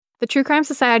The True Crime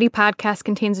Society podcast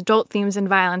contains adult themes and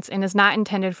violence and is not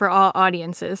intended for all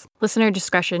audiences. Listener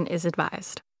discretion is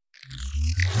advised.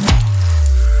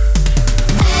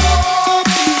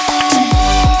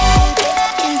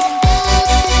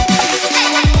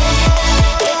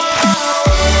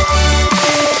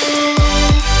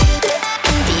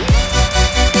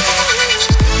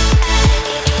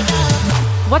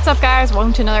 What's up, guys?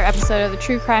 Welcome to another episode of the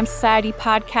True Crime Society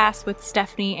podcast with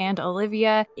Stephanie and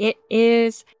Olivia. It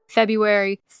is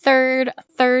February 3rd,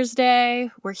 Thursday.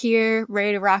 We're here,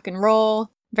 ready to rock and roll.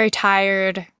 Very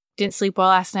tired. Didn't sleep well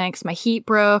last night because my heat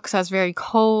broke, so I was very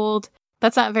cold.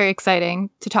 That's not very exciting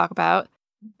to talk about.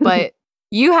 But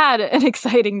you had an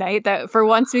exciting night that for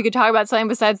once we could talk about something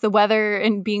besides the weather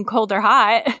and being cold or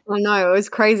hot. I know, it was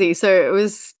crazy. So it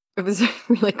was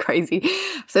really crazy.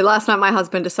 So last night my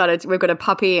husband decided, we've got a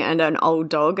puppy and an old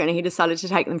dog, and he decided to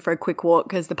take them for a quick walk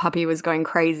because the puppy was going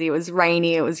crazy. It was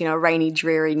rainy. It was, a rainy,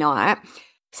 dreary night.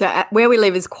 So where we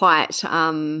live is quite,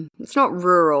 it's not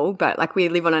rural, but like we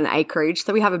live on an acreage.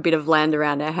 So we have a bit of land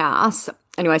around our house.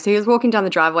 Anyway, so he was walking down the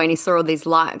driveway and he saw all these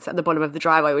lights at the bottom of the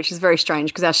driveway, which is very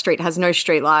strange because our street has no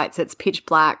street lights. It's pitch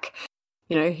black.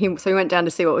 So he went down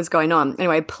to see what was going on.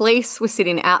 Anyway, police were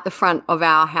sitting out the front of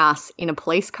our house in a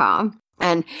police car.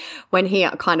 And when he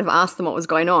kind of asked them what was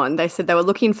going on, they said they were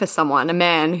looking for someone, a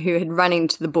man who had run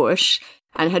into the bush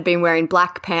and had been wearing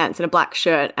black pants and a black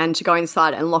shirt, and to go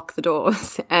inside and lock the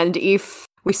doors. And if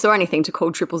we saw anything, to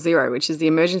call 000, which is the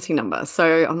emergency number.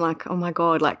 So I'm like, oh my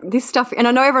God, like this stuff. And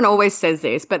I know everyone always says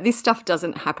this, but this stuff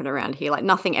doesn't happen around here. Like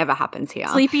nothing ever happens here.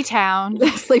 Sleepy town.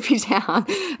 Sleepy town.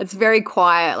 It's very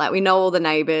quiet. Like we know all the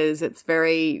neighbors. It's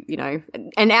very,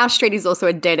 and our street is also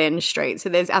a dead end street. So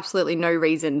there's absolutely no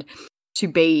reason to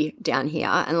be down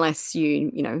here unless you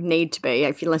need to be,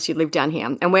 unless you live down here.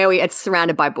 And it's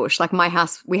surrounded by bush. Like my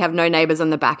house, we have no neighbors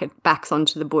on the back. It backs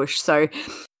onto the bush. So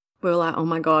we were like, oh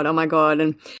my God.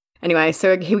 And anyway,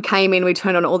 so he came in, we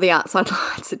turned on all the outside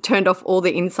lights. It turned off all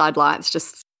the inside lights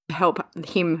just to help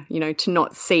him, to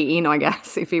not see in, I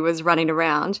guess, if he was running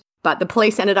around. But the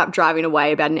police ended up driving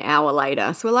away about an hour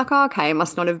later. So we're like, oh, okay, it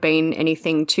must not have been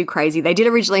anything too crazy. They did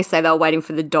originally say they were waiting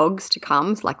for the dogs to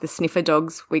come, like the sniffer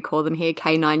dogs, we call them here,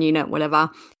 K9 unit, whatever,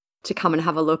 to come and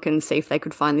have a look and see if they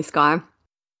could find this guy.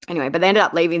 Anyway, but they ended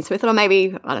up leaving. So we thought, oh,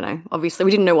 maybe, I don't know, obviously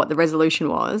we didn't know what the resolution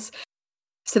was.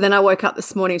 So then I woke up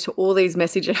this morning to all these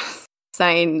messages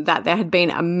saying that there had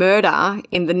been a murder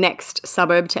in the next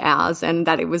suburb to ours, and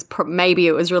that it was maybe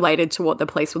it was related to what the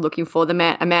police were looking for. A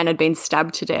man had been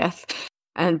stabbed to death.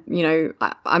 And,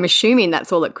 I'm assuming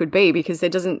that's all it could be, because there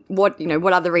doesn't, what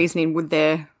other reasoning would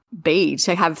there be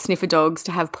to have sniffer dogs,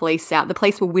 to have police out? The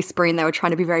police were whispering, they were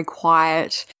trying to be very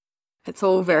quiet. It's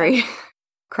all very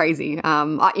crazy.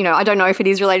 I don't know if it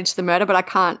is related to the murder, but I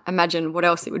can't imagine what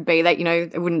else it would be. That,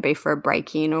 it wouldn't be for a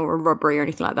break-in or a robbery or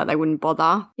anything like that. They wouldn't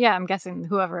bother. Yeah, I'm guessing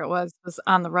whoever it was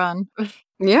on the run.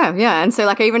 Yeah. And so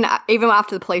like even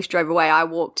after the police drove away, I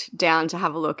walked down to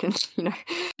have a look and, just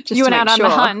you went out on the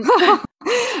hunt.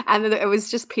 And it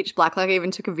was just pitch black. Like I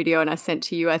even took a video and I sent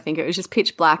to you. I think it was just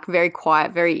pitch black, very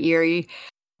quiet, very eerie.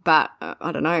 But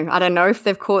I don't know. I don't know if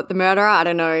they've caught the murderer. I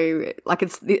don't know. Like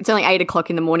it's only 8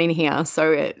 o'clock in the morning here,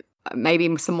 so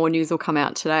maybe some more news will come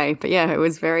out today. But yeah, it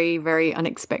was very, very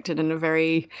unexpected and a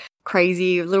very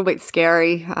crazy, a little bit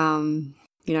scary.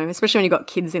 Especially when you got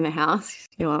kids in the house.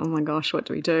 You're like, oh my gosh, what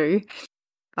do we do?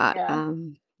 But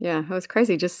yeah, it was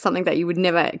crazy. Just something that you would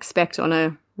never expect on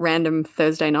a random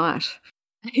Thursday night.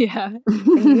 Yeah.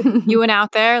 You went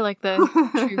out there like the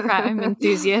true crime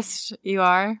enthusiast you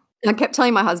are. I kept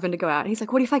telling my husband to go out. He's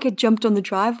like, what if I get jumped on the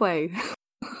driveway?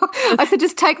 I said,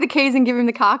 just take the keys and give him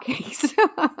the car keys.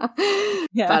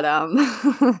 Yeah. But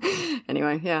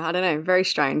anyway, yeah, I don't know. Very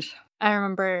strange. I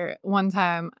remember one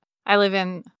time I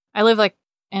live like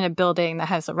in a building that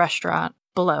has a restaurant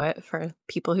below it, for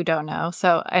people who don't know.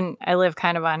 So, and I live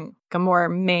kind of on a more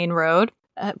main road.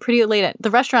 Pretty late. The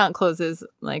restaurant closes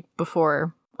like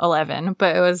before 11,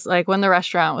 but it was like when the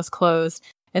restaurant was closed,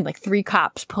 and like 3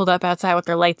 cops pulled up outside with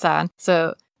their lights on.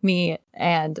 So me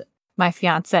and my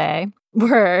fiance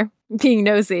were being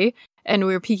nosy, and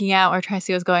we were peeking out. We're trying to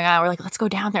see what's going on. We're like, let's go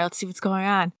down there. Let's see what's going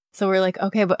on. So we're like,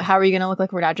 okay, but how are you going to look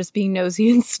like we're not just being nosy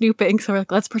and snooping? So we're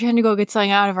like, let's pretend to go get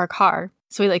something out of our car.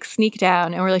 So we like sneak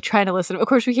down and we're like trying to listen. Of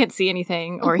course, we can't see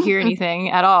anything or hear anything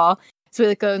at all. So we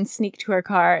like go and sneak to our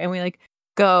car, and we like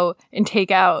go and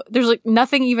take out. There's like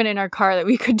nothing even in our car that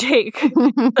we could take.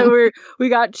 So we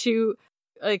got to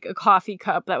like a coffee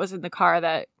cup that was in the car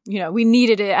that, we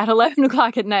needed it at 11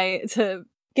 o'clock at night to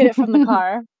get it from the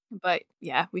car. But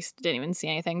yeah, we didn't even see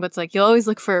anything. But it's like, you'll always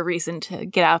look for a reason to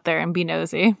get out there and be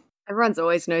nosy. Everyone's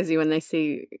always nosy when they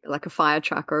see like a fire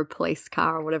truck or a police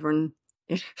car or whatever and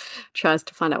tries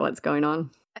to find out what's going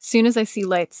on. As soon as I see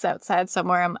lights outside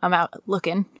somewhere, I'm out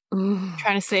looking,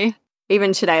 trying to see.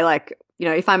 Even today, like, you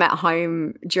know, if I'm at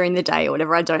home during the day or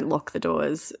whatever, I don't lock the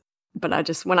doors. But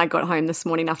when I got home this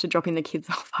morning after dropping the kids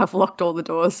off, I've locked all the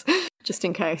doors just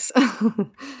in case.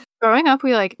 Growing up,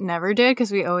 we like never did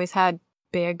because we always had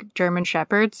big German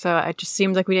shepherds. So it just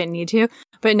seemed like we didn't need to.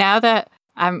 But now that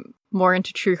I'm more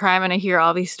into true crime and I hear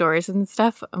all these stories and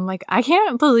stuff, I'm like, I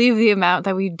can't believe the amount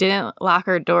that we didn't lock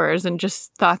our doors and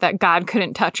just thought that God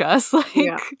couldn't touch us. Like,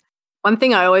 yeah. One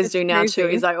thing I always do now crazy. too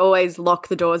is I always lock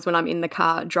the doors when I'm in the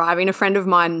car driving. A friend of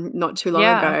mine not too long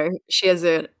ago,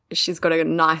 she's got a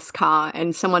nice car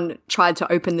and someone tried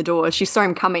to open the door. She saw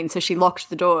him coming, so she locked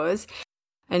the doors.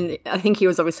 And I think he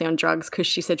was obviously on drugs because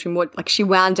she said to him, "What?" Like she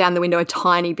wound down the window a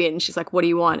tiny bit and she's like, "What do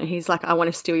you want?" And he's like, "I want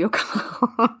to steal your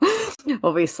car."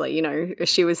 Obviously, you know,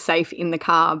 she was safe in the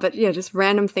car. But yeah, just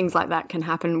random things like that can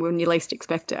happen when you least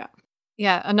expect it.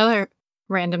 Yeah, another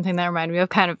random thing that reminded me of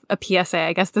kind of a PSA.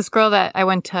 I guess this girl that I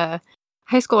went to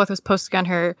high school with was posting on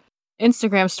her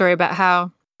Instagram story about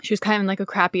how she was kind of in like a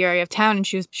crappy area of town and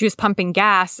she was pumping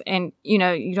gas, and you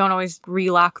know, you don't always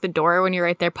relock the door when you're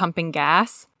right there pumping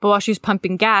gas. But while she was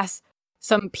pumping gas,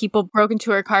 some people broke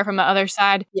into her car from the other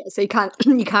side. Yeah, so you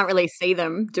can't really see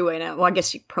them doing it. Well, I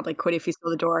guess you probably could if you saw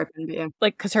the door open, but yeah.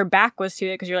 Like, because her back was to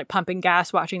it, because you're like pumping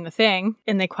gas watching the thing,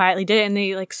 and they quietly did it, and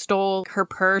they like stole her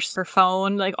purse, her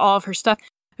phone, like all of her stuff.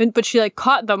 But she like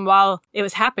caught them while it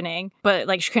was happening, but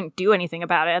like she couldn't do anything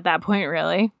about it at that point,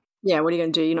 really. Yeah, what are you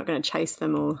going to do? You're not going to chase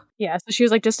them or... Yeah, so she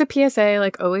was like, just a PSA,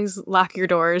 like always lock your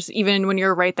doors, even when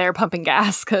you're right there pumping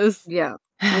gas, because... Yeah,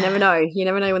 you never know. You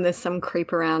never know when there's some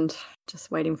creep around just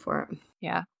waiting for it.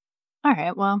 Yeah. All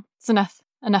right, well, it's enough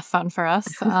fun for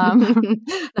us.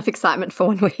 Enough excitement for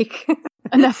 1 week.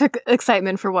 Enough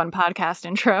excitement for one podcast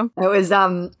intro. It was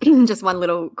just one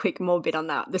little quick more bit on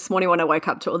that. This morning when I woke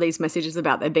up to all these messages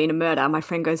about there being a murder, my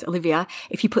friend goes, "Olivia,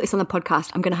 if you put this on the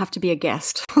podcast, I'm going to have to be a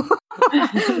guest."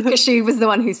 Because she was the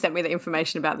one who sent me the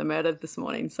information about the murder this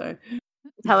morning. So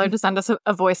tell her to send us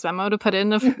a voice memo to put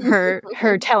in of her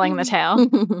telling the tale.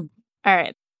 All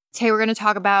right. Today we're going to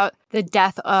talk about the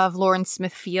death of Lauren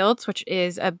Smith Fields, which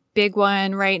is a big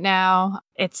one right now.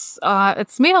 It's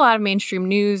made a lot of mainstream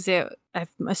news. I'm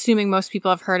assuming most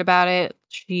people have heard about it.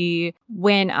 She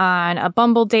went on a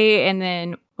Bumble date and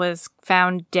then was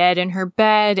found dead in her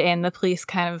bed, and the police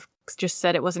kind of just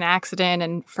said it was an accident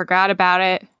and forgot about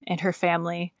it. And her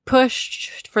family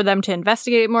pushed for them to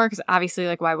investigate it more because obviously,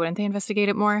 like, why wouldn't they investigate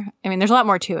it more? I mean, there's a lot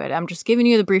more to it. I'm just giving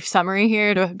you the brief summary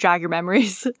here to jog your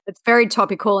memories. It's very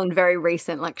topical and very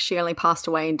recent. Like, she only passed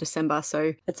away in December,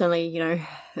 so it's only, you know,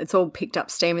 it's all picked up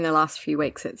steam in the last few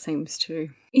weeks, it seems to.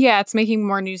 Yeah, it's making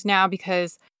more news now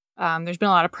because there's been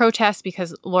a lot of protests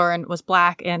because Lauren was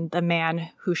Black and the man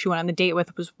who she went on the date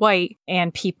with was white.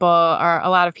 And a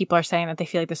lot of people are saying that they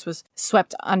feel like this was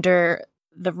swept under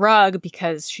the rug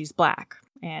because she's Black.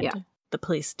 And the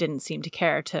police didn't seem to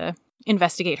care to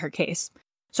investigate her case.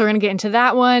 So we're going to get into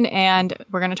that one, and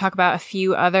we're going to talk about a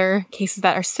few other cases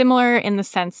that are similar in the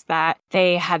sense that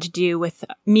they had to do with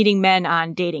meeting men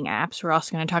on dating apps. We're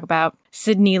also going to talk about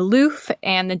Sydney Loofe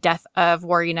and the death of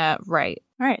Warriena Wright.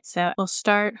 All right, so we'll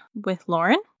start with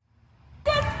Lauren.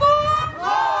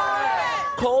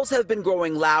 Calls have been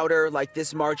growing louder, like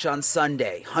this march on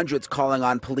Sunday. Hundreds calling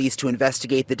on police to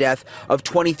investigate the death of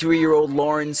 23-year-old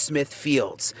Lauren Smith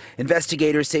Fields.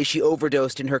 Investigators say she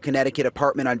overdosed in her Connecticut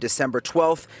apartment on December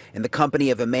 12th in the company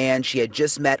of a man she had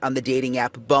just met on the dating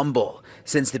app Bumble.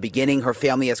 Since the beginning, her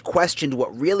family has questioned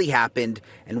what really happened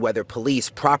and whether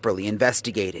police properly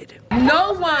investigated.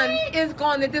 No one is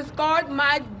going to discard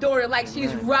my daughter like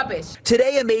she's rubbish.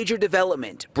 Today, a major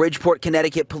development. Bridgeport,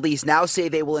 Connecticut police now say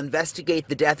they will investigate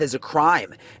the death as a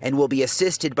crime and will be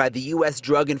assisted by the U.S.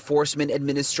 Drug Enforcement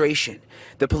Administration.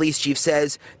 The police chief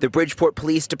says the Bridgeport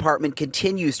Police Department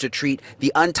continues to treat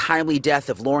the untimely death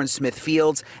of Lauren Smith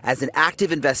Fields as an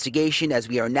active investigation, as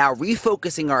we are now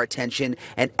refocusing our attention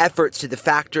and efforts to the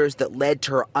factors that led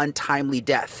to her untimely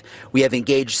death. We have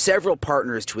engaged several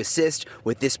partners to assist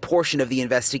with this portion of the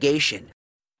investigation.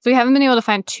 So we haven't been able to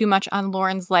find too much on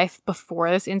Lauren's life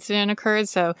before this incident occurred,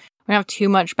 so we don't have too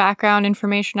much background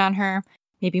information on her.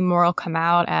 Maybe more will come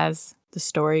out as the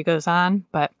story goes on.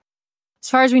 But as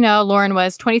far as we know, Lauren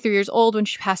was 23 years old when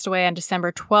she passed away on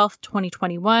December 12th,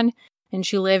 2021, and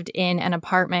she lived in an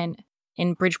apartment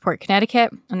in Bridgeport,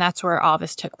 Connecticut, and that's where all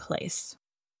this took place.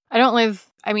 I don't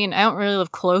really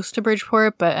live close to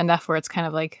Bridgeport, but enough where it's kind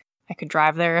of like I could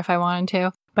drive there if I wanted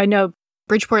to. But I know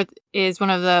Bridgeport is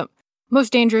one of the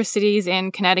most dangerous cities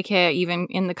in Connecticut, even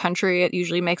in the country. It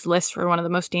usually makes lists for one of the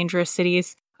most dangerous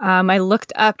cities. I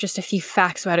looked up just a few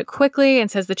facts about it quickly and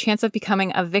says the chance of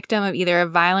becoming a victim of either a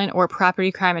violent or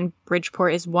property crime in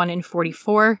Bridgeport is 1 in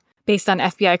 44. Based on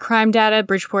FBI crime data,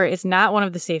 Bridgeport is not one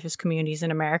of the safest communities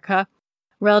in America.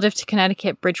 Relative to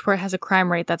Connecticut, Bridgeport has a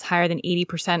crime rate that's higher than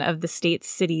 80% of the state's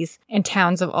cities and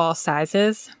towns of all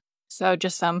sizes. So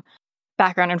just some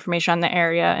background information on the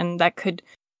area, and that could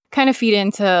kind of feed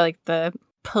into like the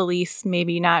police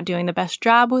maybe not doing the best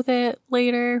job with it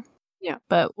later. Yeah.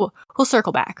 But we'll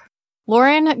circle back.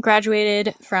 Lauren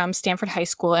graduated from Stanford High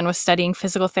School and was studying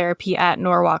physical therapy at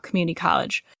Norwalk Community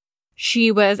College.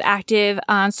 She was active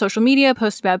on social media,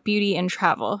 posts about beauty and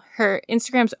travel. Her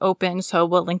Instagram's open, so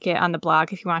we'll link it on the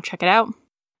blog if you want to check it out.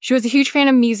 She was a huge fan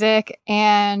of music,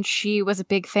 and she was a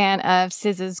big fan of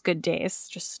SZA's Good Days.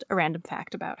 Just a random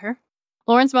fact about her.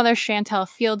 Lauren's mother, Chantel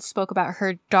Fields, spoke about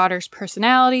her daughter's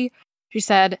personality. She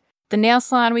said, "The nail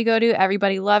salon we go to,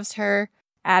 everybody loves her,"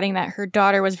 adding that her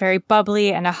daughter was very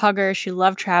bubbly and a hugger. She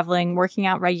loved traveling, working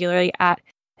out regularly at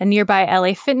a nearby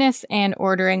LA Fitness, and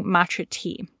ordering matcha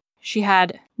tea. She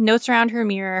had notes around her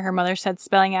mirror, her mother said,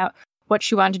 spelling out what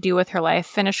she wanted to do with her life,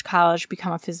 finish college,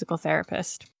 become a physical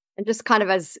therapist. And just kind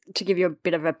of as to give you a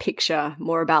bit of a picture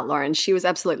more about Lauren, she was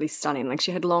absolutely stunning. Like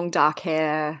she had long dark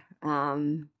hair.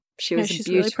 She was she's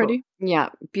beautiful, really pretty. Yeah,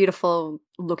 beautiful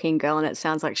looking girl. And it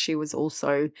sounds like she was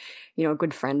also, a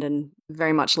good friend and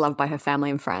very much loved by her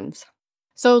family and friends.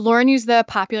 So Lauren used the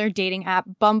popular dating app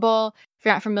Bumble. If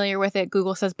you're not familiar with it,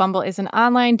 Google says Bumble is an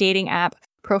online dating app.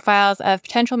 Profiles of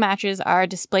potential matches are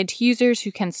displayed to users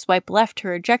who can swipe left to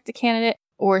reject a candidate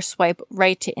or swipe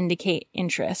right to indicate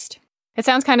interest. It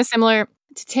sounds kind of similar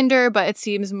to Tinder, but it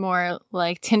seems more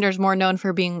like Tinder's more known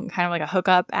for being kind of like a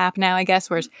hookup app now, I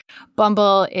guess, whereas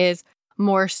Bumble is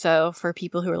more so for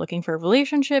people who are looking for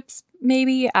relationships,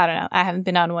 maybe. I don't know. I haven't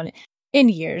been on one in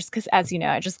years because, as you know,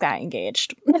 I just got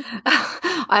engaged.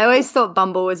 I always thought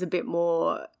Bumble was a bit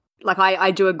more... Like, I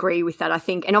do agree with that, I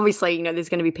think. And obviously, there's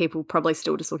going to be people probably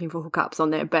still just looking for hookups on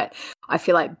there. But I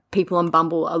feel like people on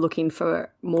Bumble are looking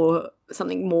for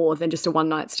something more than just a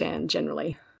one-night stand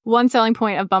generally. One selling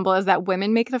point of Bumble is that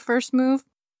women make the first move.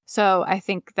 So I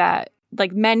think that,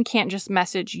 like, men can't just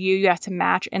message you. You have to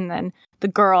match, and then the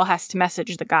girl has to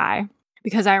message the guy.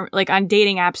 Because on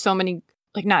dating apps, so many,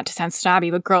 like, not to sound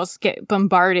snobby, but girls get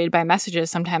bombarded by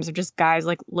messages sometimes of just guys,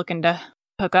 like, looking to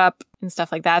hook up and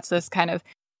stuff like that. So this kind of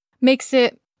makes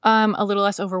it a little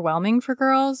less overwhelming for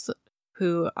girls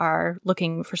who are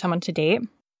looking for someone to date.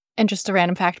 And just a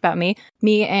random fact about me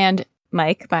and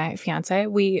Mike, my fiance,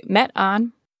 we met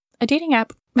on a dating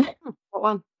app. What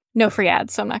one? No free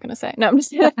ads, so I'm not going to say. No, I'm just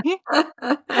kidding.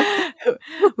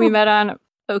 We met on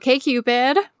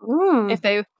OkCupid.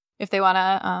 If they want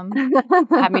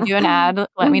to have me do an ad,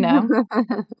 let me know.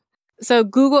 So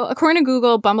according to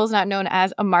Google, Bumble's not known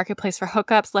as a marketplace for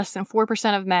hookups. Less than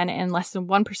 4% of men and less than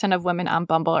 1% of women on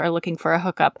Bumble are looking for a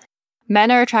hookup.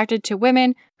 Men are attracted to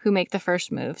women who make the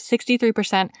first move.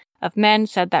 63% of men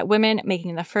said that women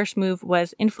making the first move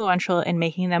was influential in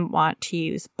making them want to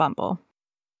use Bumble.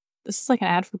 This is like an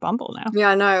ad for Bumble now. Yeah,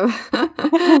 I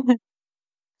know.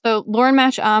 So Lauren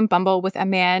matched on Bumble with a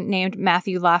man named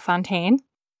Matthew LaFontaine.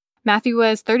 Matthew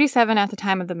was 37 at the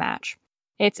time of the match.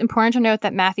 It's important to note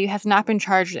that Matthew has not been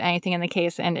charged with anything in the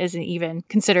case and isn't even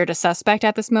considered a suspect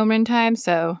at this moment in time,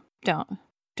 so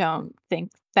don't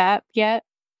think that yet.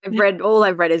 All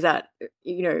I've read is that,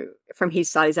 from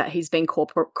his side is that he's been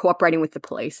cooperating with the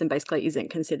police and basically isn't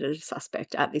considered a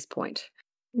suspect at this point.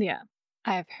 Yeah,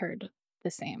 I've heard the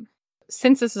same.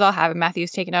 Since this has all happened,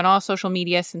 Matthew's taken on all social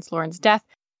media since Lauren's death,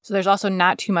 so there's also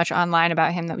not too much online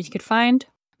about him that we could find.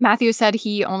 Matthew said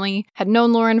he only had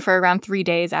known Lauren for around 3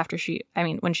 days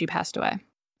when she passed away.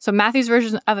 So Matthew's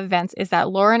version of events is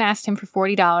that Lauren asked him for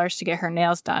 $40 to get her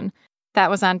nails done. That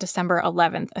was on December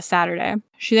 11th, a Saturday.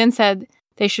 She then said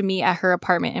they should meet at her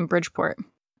apartment in Bridgeport.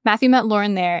 Matthew met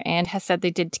Lauren there and has said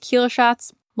they did tequila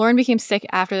shots. Lauren became sick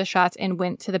after the shots and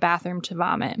went to the bathroom to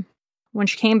vomit. When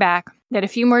she came back, they had a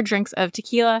few more drinks of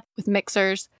tequila with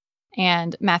mixers,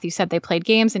 and Matthew said they played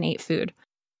games and ate food.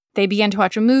 They began to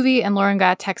watch a movie, and Lauren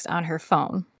got a text on her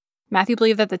phone. Matthew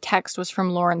believed that the text was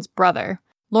from Lauren's brother.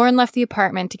 Lauren left the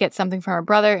apartment to get something from her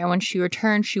brother, and when she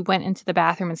returned, she went into the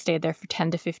bathroom and stayed there for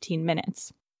 10 to 15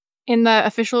 minutes. In the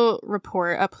official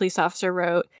report, a police officer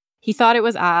wrote, he thought it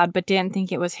was odd, but didn't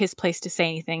think it was his place to say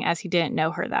anything, as he didn't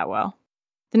know her that well.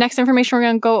 The next information we're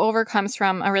going to go over comes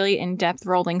from a really in-depth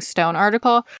Rolling Stone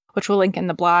article, which we'll link in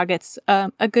the blog. It's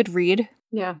a good read.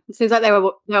 Yeah, it seems like they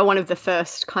were one of the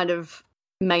first kind of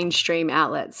mainstream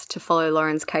outlets to follow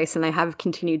Lauren's case, and they have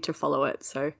continued to follow it.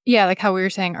 So yeah, like how we were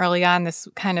saying early on, this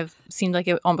kind of seemed like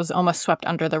it almost swept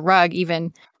under the rug,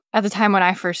 even at the time when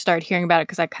I first started hearing about it,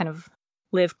 because I kind of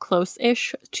live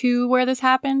close-ish to where this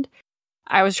happened.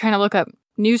 I was trying to look up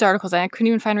news articles, and I couldn't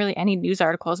even find really any news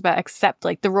articles about it, except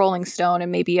like the Rolling Stone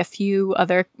and maybe a few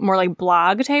other more like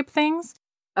blog type things.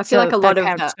 I feel like a lot of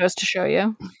just goes to show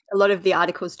you. A lot of the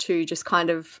articles too just kind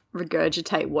of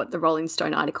regurgitate what the Rolling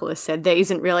Stone article has said. There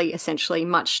isn't really essentially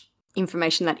much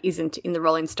information that isn't in the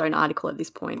Rolling Stone article at this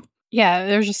point. Yeah,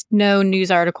 there's just no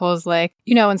news articles like,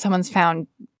 you know, when someone's found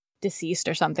deceased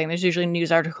or something, there's usually a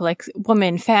news article like,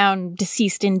 woman found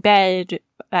deceased in bed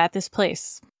at this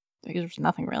place. There's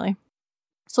nothing really.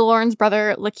 So Lauren's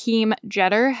brother, Lakeem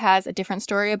Jeter, has a different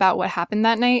story about what happened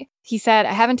that night. He said,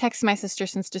 I haven't texted my sister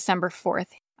since December 4th.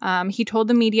 He told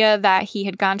the media that he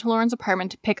had gone to Lauren's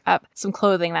apartment to pick up some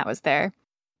clothing that was there.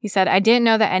 He said, I didn't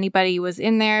know that anybody was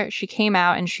in there. She came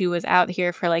out and she was out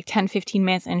here for like 10, 15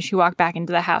 minutes and she walked back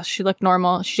into the house. She looked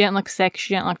normal. She didn't look sick.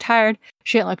 She didn't look tired.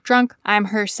 She didn't look drunk. I'm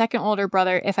her second older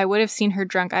brother. If I would have seen her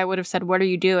drunk, I would have said, what are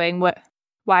you doing?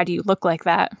 Why do you look like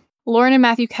that? Lauren and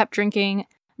Matthew kept drinking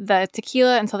the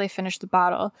tequila until they finished the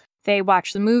bottle. They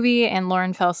watched the movie and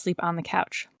Lauren fell asleep on the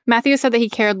couch. Matthew said that he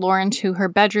carried Lauren to her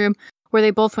bedroom where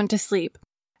they both went to sleep.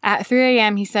 At 3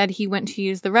 a.m., he said he went to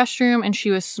use the restroom and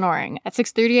she was snoring. At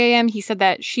 6:30 a.m., he said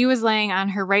that she was laying on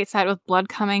her right side with blood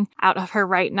coming out of her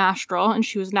right nostril and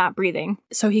she was not breathing.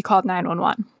 So he called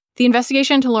 911. The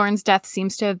investigation into Lauren's death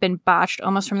seems to have been botched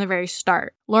almost from the very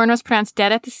start. Lauren was pronounced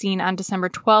dead at the scene on December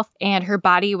 12th, and her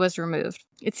body was removed.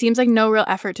 It seems like no real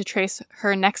effort to trace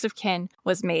her next of kin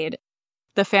was made.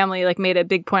 The family made a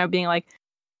big point of being like,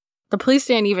 the police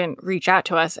didn't even reach out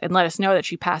to us and let us know that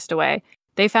she passed away.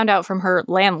 They found out from her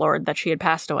landlord that she had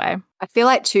passed away. I feel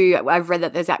like, too, I've read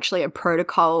that there's actually a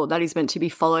protocol that is meant to be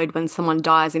followed when someone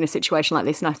dies in a situation like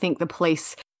this, and I think the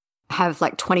police have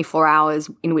 24 hours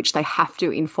in which they have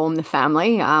to inform the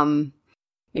family.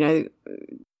 They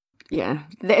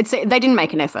didn't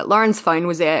make an effort. Lauren's phone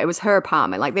was there. It was her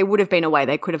apartment. There would have been a way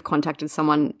they could have contacted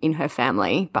someone in her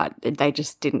family, but they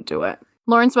just didn't do it.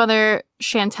 Lauren's mother,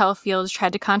 Chantel Fields,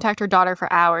 tried to contact her daughter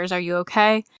for hours. Are you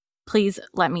okay? Please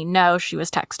let me know. She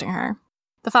was texting her.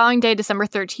 The following day, December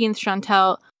 13th,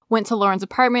 Chantel went to Lauren's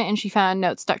apartment and she found a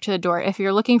note stuck to the door. If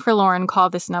you're looking for Lauren, call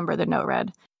this number, the note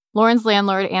read. Lauren's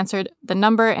landlord answered the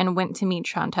number and went to meet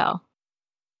Chantel.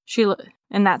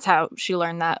 And that's how she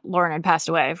learned that Lauren had passed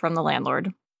away, from the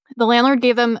landlord. The landlord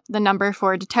gave them the number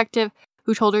for a detective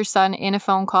who told her son in a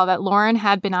phone call that Lauren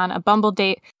had been on a Bumble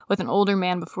date with an older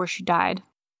man before she died.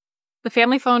 The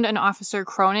family phoned an officer,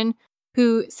 Cronin,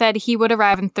 who said he would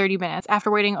arrive in 30 minutes. After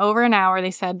waiting over an hour,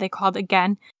 they said they called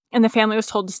again, and the family was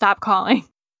told to stop calling.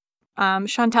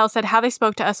 Chantel said how they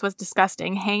spoke to us was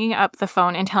disgusting, hanging up the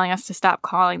phone and telling us to stop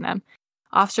calling them.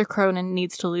 Officer Cronin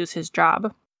needs to lose his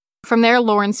job. From there,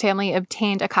 Lauren's family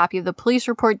obtained a copy of the police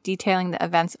report detailing the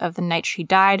events of the night she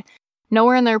died.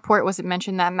 Nowhere in the report was it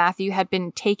mentioned that Matthew had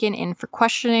been taken in for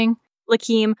questioning.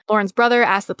 Lakeem, Lauren's brother,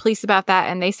 asked the police about that,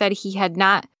 and they said he had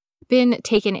not been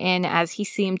taken in as he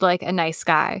seemed like a nice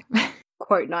guy.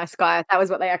 Quote, nice guy. That was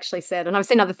what they actually said. And I've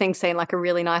seen other things saying a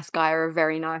really nice guy or a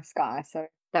very nice guy. So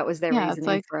that was their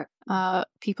reasoning for it.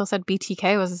 People said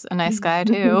BTK was a nice guy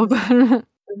too.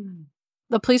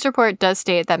 The police report does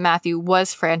state that Matthew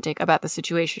was frantic about the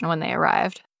situation when they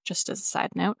arrived, just as a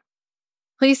side note.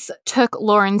 Police took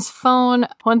Lauren's phone,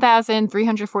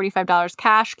 $1,345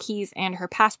 cash, keys, and her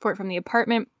passport from the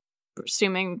apartment,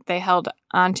 assuming they held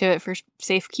onto it for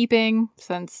safekeeping,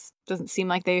 since it doesn't seem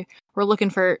like they were looking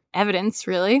for evidence,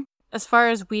 really. As far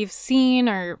as we've seen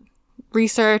or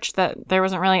researched, that there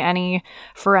wasn't really any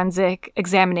forensic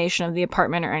examination of the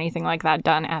apartment or anything like that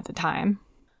done at the time.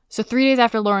 So 3 days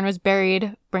after Lauren was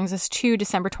buried brings us to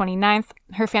December 29th.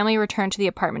 Her family returned to the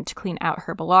apartment to clean out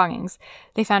her belongings.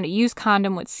 They found a used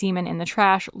condom with semen in the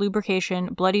trash, lubrication,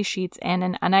 bloody sheets, and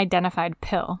an unidentified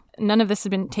pill. None of this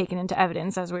had been taken into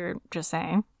evidence, as we were just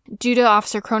saying. Due to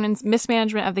Officer Cronin's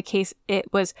mismanagement of the case,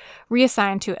 it was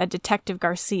reassigned to a Detective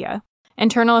Garcia.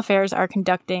 Internal Affairs are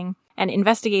conducting an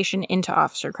investigation into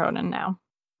Officer Cronin now.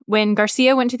 When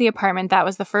Garcia went to the apartment, that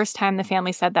was the first time the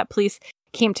family said that police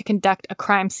came to conduct a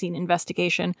crime scene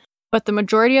investigation, but the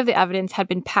majority of the evidence had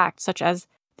been packed, such as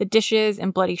the dishes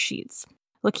and bloody sheets.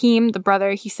 Lakeem, the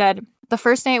brother, he said, the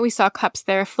first night we saw cups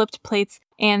there, flipped plates,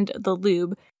 and the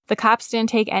lube. The cops didn't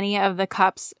take any of the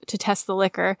cups to test the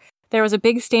liquor. There was a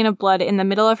big stain of blood in the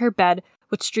middle of her bed,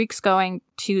 with streaks going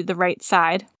to the right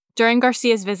side. During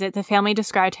Garcia's visit, the family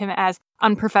described him as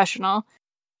unprofessional.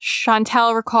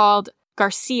 Chantel recalled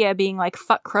Garcia being like,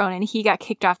 fuck Cronin, he got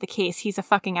kicked off the case, he's a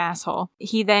fucking asshole.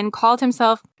 He then called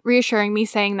himself, reassuring me,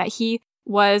 saying that he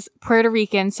was Puerto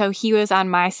Rican, so he was on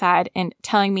my side, and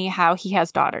telling me how he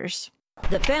has daughters.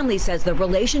 The family says the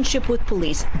relationship with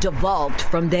police devolved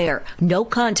from there. No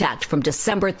contact from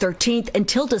December 13th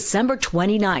until December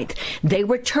 29th. They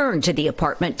returned to the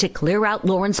apartment to clear out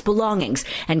Lauren's belongings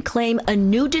and claim a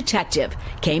new detective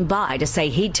came by to say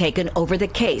he'd taken over the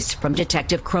case from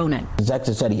Detective Cronin. The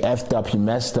detective said he effed up, he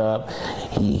messed up,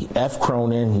 he effed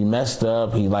Cronin, he messed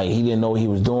up, he didn't know what he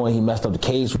was doing, he messed up the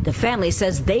case. The family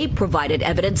says they provided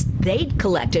evidence they'd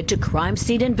collected to crime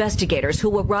scene investigators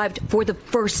who arrived for the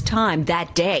first time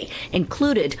that day,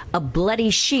 included a bloody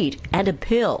sheet and a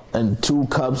pill. And 2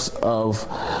 cups of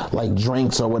like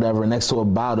drinks or whatever next to a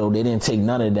bottle. They didn't take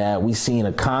none of that. We seen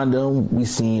a condom, we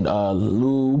seen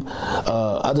lube,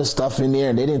 other stuff in there,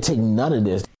 and they didn't take none of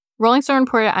this. Rolling Stone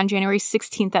reported on January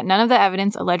 16th that none of the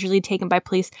evidence allegedly taken by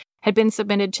police had been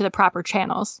submitted to the proper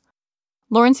channels.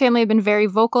 Lauren's family had been very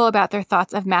vocal about their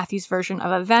thoughts of Matthew's version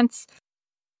of events.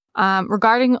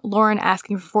 Regarding Lauren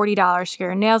asking for $40 to get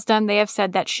her nails done, they have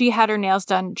said that she had her nails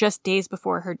done just days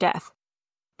before her death.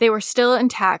 They were still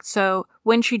intact, so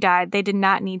when she died, they did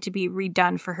not need to be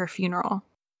redone for her funeral.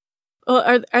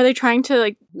 Well, are they trying to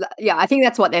like? Yeah, I think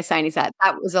that's what they're saying, is that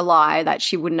was a lie, that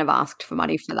she wouldn't have asked for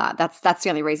money for that. That's the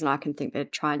only reason I can think they're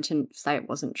trying to say it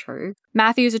wasn't true.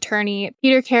 Matthew's attorney,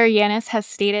 Peter Karayanis, has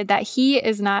stated that he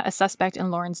is not a suspect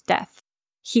in Lauren's death.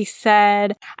 He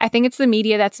said, "I think it's the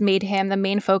media that's made him the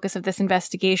main focus of this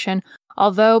investigation.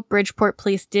 Although Bridgeport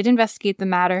police did investigate the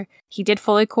matter, he did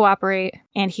fully cooperate,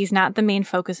 and he's not the main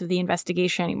focus of the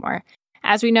investigation anymore.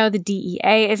 As we know, the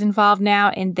DEA is involved now,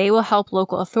 and they will help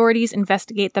local authorities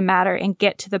investigate the matter and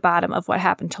get to the bottom of what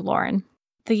happened to Lauren."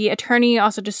 The attorney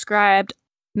also described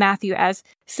Matthew as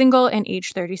single and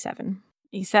age 37.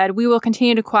 He said, "We will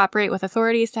continue to cooperate with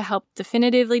authorities to help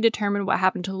definitively determine what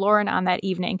happened to Lauren on that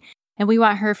evening. And we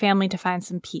want her family to find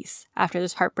some peace after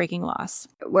this heartbreaking loss."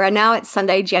 We're now at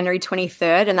Sunday, January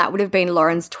 23rd, and that would have been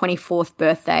Lauren's 24th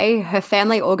birthday. Her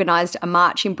family organised a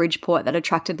march in Bridgeport that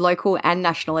attracted local and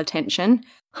national attention.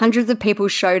 Hundreds of people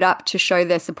showed up to show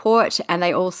their support, and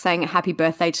they all sang happy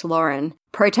birthday to Lauren.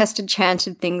 Protested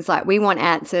chanted things like, "We want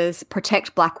answers,"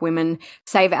 "Protect Black women,"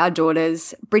 "Save our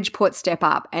daughters," "Bridgeport step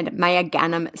up," and "Mayor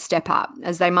Ganem step up,"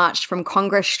 as they marched from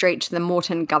Congress Street to the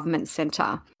Morton Government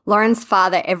Centre. Lauren's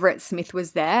father, Everett Smith,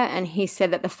 was there, and he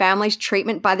said that the family's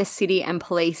treatment by the city and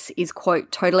police is,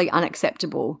 quote, "totally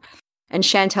unacceptable." And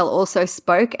Chantel also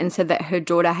spoke and said that her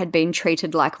daughter had been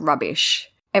treated like rubbish.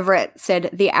 Everett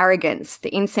said, "The arrogance, the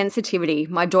insensitivity,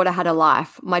 my daughter had a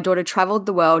life. My daughter travelled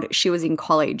the world, she was in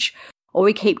college. All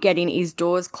we keep getting is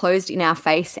doors closed in our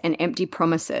face and empty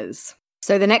promises."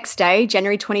 So the next day,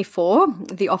 January 24,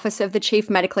 the Office of the Chief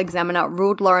Medical Examiner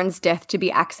ruled Lauren's death to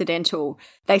be accidental.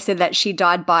 They said that she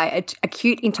died by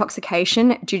acute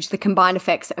intoxication due to the combined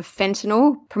effects of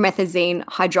fentanyl, promethazine,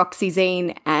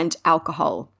 hydroxyzine, and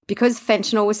alcohol. Because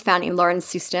fentanyl was found in Lauren's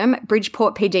system,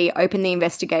 Bridgeport PD opened the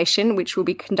investigation, which will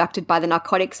be conducted by the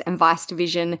Narcotics and Vice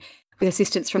Division with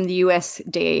assistance from the US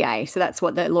DEA. So that's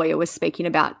what the lawyer was speaking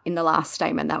about in the last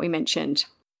statement that we mentioned.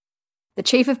 The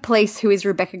Chief of Police, who is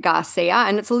Rebecca Garcia,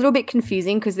 and it's a little bit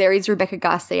confusing because there is Rebecca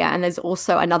Garcia and there's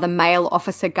also another male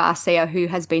officer, Garcia, who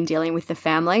has been dealing with the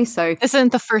family. So this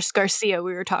isn't the first Garcia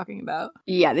we were talking about.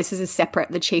 Yeah, this is a separate,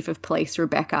 the Chief of Police,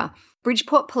 Rebecca.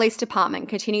 Bridgeport Police Department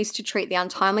continues to treat the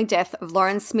untimely death of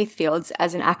Lauren Smithfields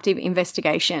as an active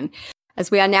investigation, as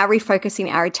we are now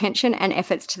refocusing our attention and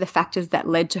efforts to the factors that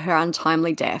led to her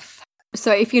untimely death.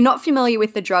 So if you're not familiar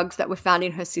with the drugs that were found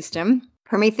in her system,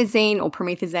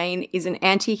 promethazine is an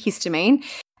antihistamine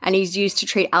and is used to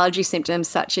treat allergy symptoms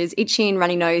such as itching,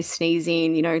 runny nose,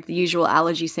 sneezing, the usual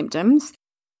allergy symptoms.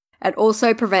 It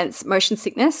also prevents motion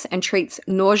sickness and treats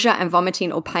nausea and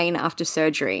vomiting or pain after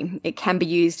surgery. It can be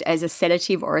used as a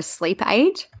sedative or a sleep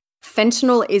aid.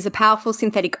 Fentanyl is a powerful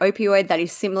synthetic opioid that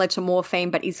is similar to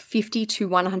morphine but is 50 to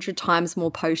 100 times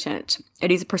more potent.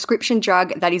 It is a prescription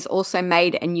drug that is also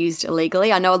made and used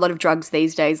illegally. I know a lot of drugs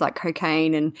these days like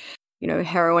cocaine and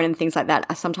heroin and things like that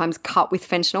are sometimes cut with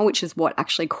fentanyl, which is what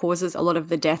actually causes a lot of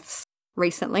the deaths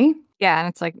recently. Yeah, and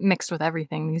it's like mixed with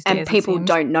everything these days. And people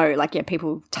don't know,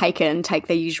 people take it and take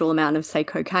their usual amount of, say,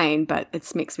 cocaine, but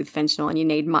it's mixed with fentanyl and you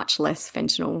need much less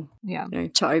fentanyl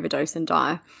to overdose and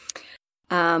die.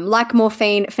 Like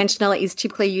morphine, fentanyl is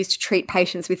typically used to treat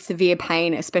patients with severe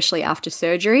pain, especially after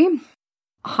surgery.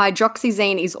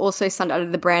 Hydroxyzine is also sold under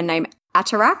the brand name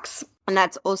Atarax, and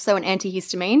that's also an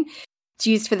antihistamine. It's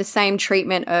used for the same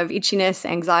treatment of itchiness,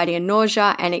 anxiety, and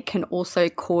nausea, and it can also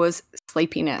cause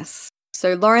sleepiness.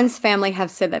 So Lauren's family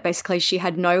have said that basically she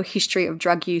had no history of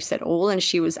drug use at all, and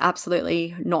she was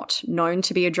absolutely not known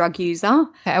to be a drug user.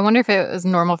 I wonder if it was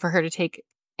normal for her to take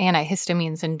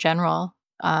antihistamines in general.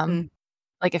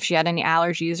 Like if she had any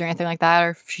allergies or anything like that, or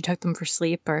if she took them for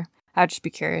sleep, or I'd just be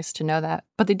curious to know that.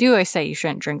 But they do always say you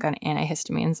shouldn't drink on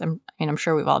antihistamines. I'm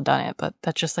sure we've all done it, but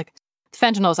that's just like,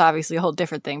 fentanyl is obviously a whole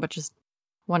different thing, but just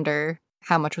wonder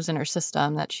how much was in her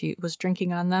system that she was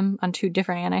drinking on them, on 2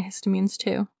 different antihistamines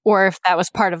too. Or if that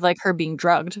was part of like her being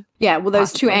drugged. Yeah, well,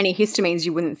 those possibly. 2 antihistamines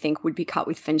you wouldn't think would be cut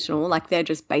with fentanyl. Like they're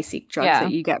just basic drugs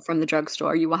that you get from the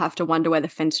drugstore. You will have to wonder where the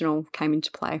fentanyl came into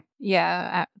play.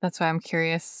 Yeah, that's why I'm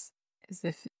curious, is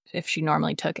if she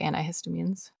normally took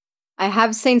antihistamines. I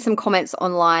have seen some comments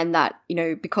online that, you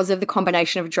know, because of the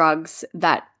combination of drugs,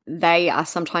 that they are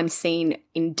sometimes seen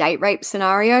in date rape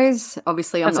scenarios.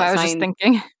 Obviously, I'm not saying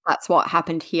thinking that's what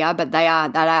happened here, but there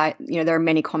are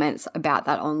many comments about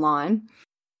that online.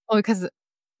 Well, because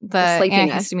the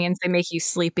antihistamines, they make you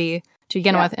sleepy to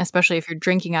begin with, especially if you're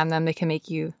drinking on them, they can make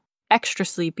you extra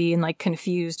sleepy and like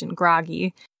confused and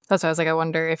groggy. That's why I was like, I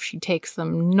wonder if she takes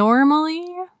them normally.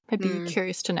 I'd be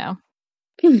curious to know.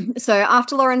 So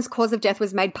after Lauren's cause of death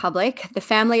was made public, the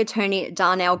family attorney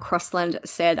Darnell Crossland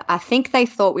said, "I think they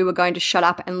thought we were going to shut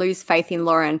up and lose faith in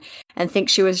Lauren and think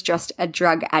she was just a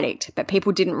drug addict, but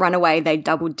people didn't run away, they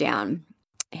doubled down."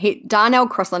 Darnell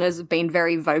Crossland has been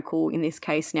very vocal in this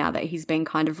case now that he's been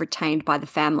kind of retained by the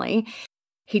family.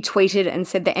 He tweeted and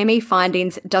said the ME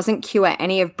findings doesn't cure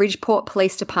any of Bridgeport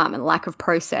Police Department lack of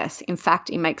process. In fact,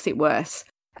 it makes it worse.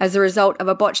 As a result of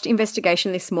a botched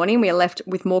investigation this morning, we are left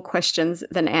with more questions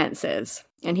than answers.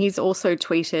 And he's also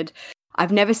tweeted,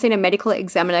 "I've never seen a medical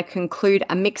examiner conclude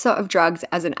a mixer of drugs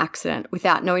as an accident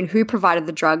without knowing who provided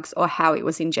the drugs or how it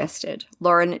was ingested.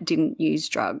 Lauren didn't use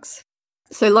drugs."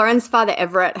 So Lauren's father,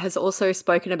 Everett, has also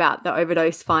spoken about the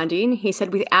overdose finding. He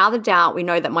said, "Without a doubt, we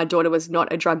know that my daughter was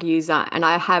not a drug user, and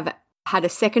I have had a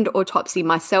second autopsy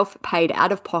myself paid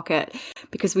out of pocket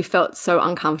because we felt so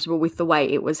uncomfortable with the way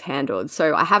it was handled."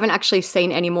 So I haven't actually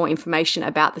seen any more information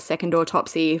about the second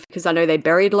autopsy because I know they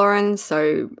buried Lauren.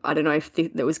 So I don't know if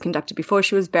that was conducted before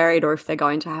she was buried or if they're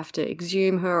going to have to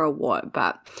exhume her or what.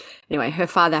 But anyway, her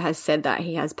father has said that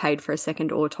he has paid for a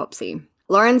second autopsy.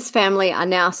 Lauren's family are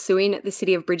now suing the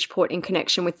city of Bridgeport in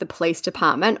connection with the police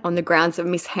department on the grounds of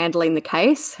mishandling the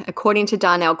case. According to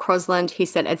Darnell Crossland, he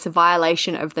said it's a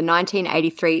violation of the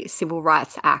 1983 Civil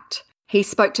Rights Act. He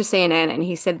spoke to CNN and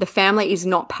he said the family is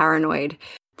not paranoid.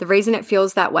 The reason it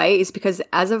feels that way is because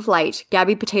as of late,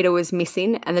 Gabby Petito was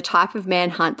missing and the type of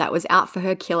manhunt that was out for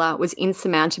her killer was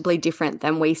insurmountably different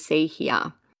than we see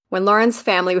here. When Lauren's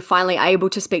family were finally able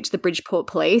to speak to the Bridgeport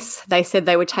police, they said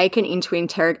they were taken into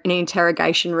an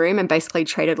interrogation room and basically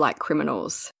treated like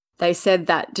criminals. They said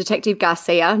that Detective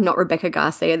Garcia, not Rebecca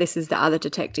Garcia, this is the other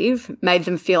detective, made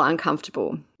them feel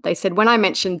uncomfortable. They said, "When I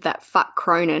mentioned that fuck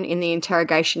Cronin in the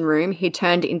interrogation room, he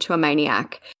turned into a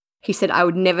maniac. He said, I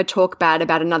would never talk bad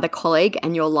about another colleague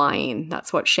and you're lying."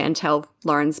 That's what Chantel,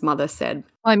 Lauren's mother, said.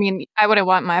 Well, I mean, I wouldn't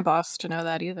want my boss to know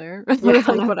that either. Like,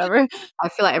 whatever. I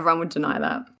feel like everyone would deny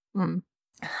that.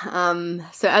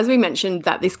 So as we mentioned,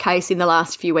 that this case in the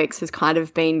last few weeks has kind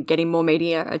of been getting more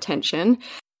media attention.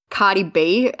 Cardi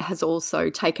B has also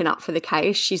taken up for the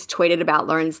case. She's tweeted about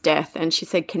Lauren's death and she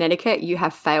said, "Connecticut, you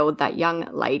have failed that young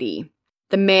lady."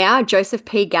 The mayor, Joseph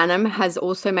P. Ganim, has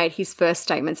also made his first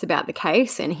statements about the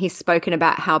case and he's spoken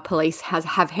about how police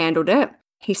have handled it.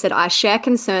 He said, "I share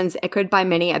concerns echoed by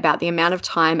many about the amount of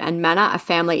time and manner a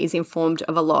family is informed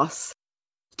of a loss.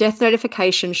 Death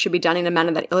notification should be done in a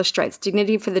manner that illustrates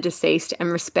dignity for the deceased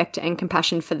and respect and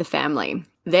compassion for the family.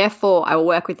 Therefore, I will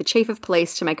work with the Chief of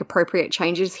Police to make appropriate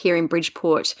changes here in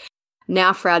Bridgeport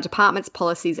now for our department's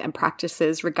policies and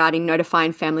practices regarding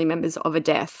notifying family members of a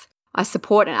death. I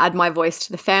support and add my voice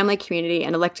to the family, community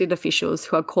and elected officials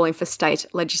who are calling for state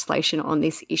legislation on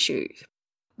this issue."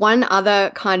 One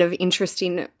other kind of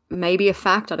interesting, maybe a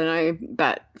fact, I don't know,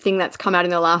 but thing that's come out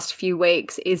in the last few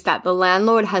weeks is that the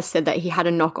landlord has said that he had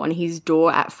a knock on his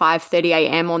door at 5:30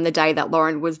 a.m. on the day that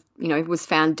Lauren was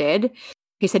found dead.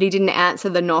 He said he didn't answer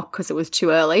the knock because it was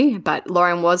too early, but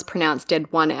Lauren was pronounced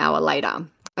dead 1 hour later.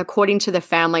 According to the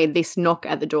family, this knock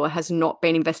at the door has not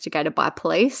been investigated by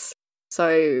police.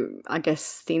 So I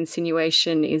guess the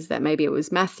insinuation is that maybe it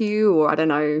was Matthew, or I don't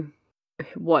know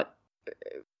what.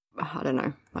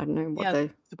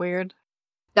 It's weird.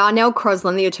 Darnell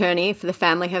Crossland, the attorney for the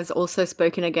family, has also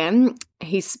spoken again.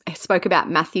 He spoke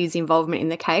about Matthew's involvement in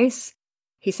the case.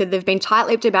 He said they've been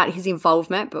tight-lipped about his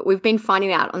involvement, but we've been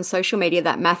finding out on social media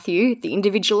that Matthew, the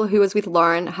individual who was with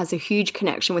Lauren, has a huge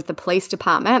connection with the police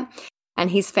department, and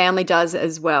his family does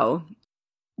as well.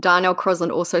 Darnell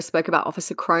Crosland also spoke about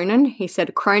Officer Cronin. He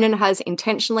said Cronin has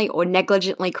intentionally or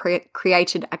negligently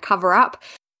created a cover-up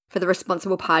for the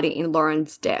responsible party in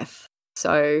Lauren's death.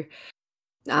 So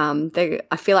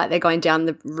I feel like they're going down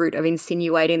the route of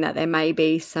insinuating that there may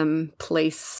be some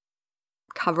police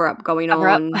cover-up going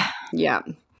on. Yeah.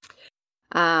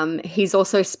 He's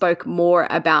also spoke more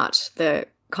about the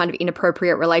kind of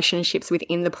inappropriate relationships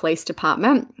within the police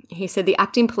department. He said the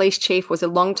acting police chief was a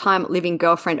long-time living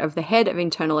girlfriend of the head of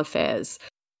internal affairs.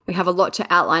 We have a lot to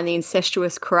outline the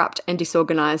incestuous, corrupt and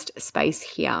disorganised space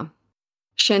here.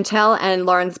 Chantel and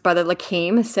Lauren's brother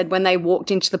Lakeem said when they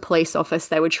walked into the police office,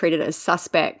 they were treated as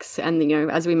suspects. And, you know,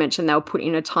 as we mentioned, they were put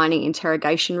in a tiny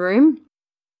interrogation room.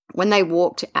 When they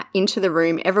walked into the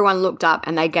room, everyone looked up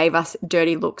and they gave us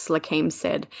dirty looks, Lakeem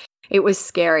said. It was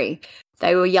scary.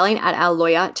 They were yelling at our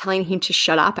lawyer, telling him to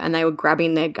shut up, and they were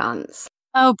grabbing their guns.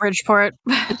 Oh, Bridgeport.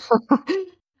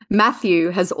 Matthew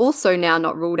has also now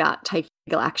not ruled out taking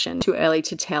legal action. Too early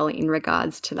to tell in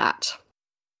regards to that.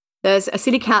 There's a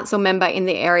city council member in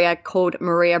the area called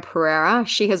Maria Pereira.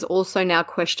 She has also now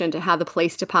questioned how the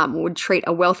police department would treat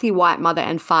a wealthy white mother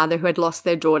and father who had lost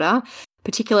their daughter,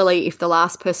 particularly if the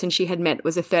last person she had met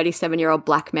was a 37-year-old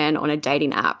black man on a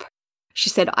dating app. She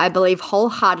said, I believe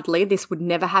wholeheartedly this would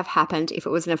never have happened if it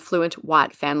was an affluent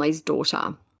white family's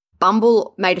daughter.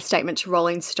 Bumble made a statement to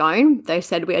Rolling Stone. They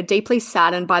said, we are deeply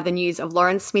saddened by the news of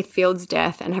Lauren Smithfield's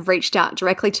death and have reached out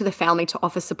directly to the family to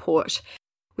offer support.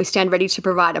 We stand ready to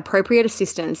provide appropriate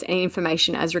assistance and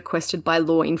information as requested by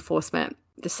law enforcement.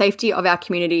 The safety of our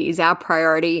community is our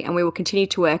priority and we will continue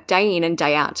to work day in and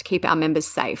day out to keep our members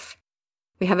safe.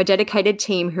 We have a dedicated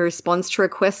team who responds to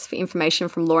requests for information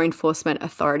from law enforcement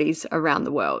authorities around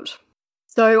the world.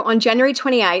 So on January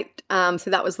 28th,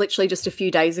 so that was literally just a few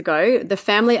days ago, the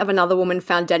family of another woman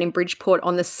found dead in Bridgeport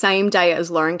on the same day as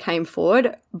Lauren came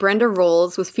forward. Brenda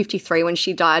Rawls was 53 when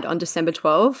she died on December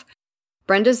 12.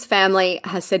 Brenda's family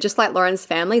has said, just like Lauren's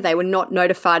family, they were not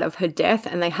notified of her death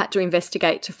and they had to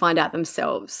investigate to find out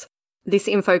themselves. This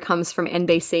info comes from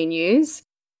NBC News.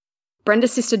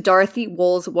 Brenda's sister Dorothy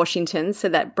Walls Washington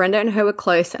said that Brenda and her were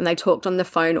close and they talked on the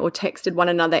phone or texted one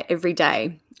another every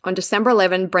day. On December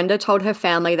 11, Brenda told her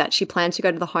family that she planned to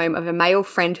go to the home of a male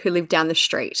friend who lived down the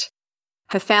street.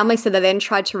 Her family said they then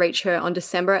tried to reach her on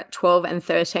December 12 and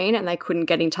 13 and they couldn't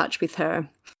get in touch with her.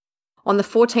 On the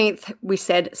 14th, we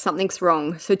said, something's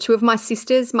wrong. So two of my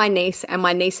sisters, my niece, and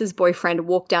my niece's boyfriend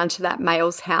walked down to that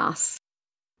male's house.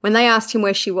 When they asked him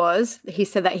where she was, he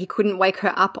said that he couldn't wake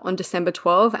her up on December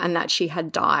 12 and that she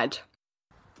had died.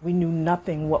 We knew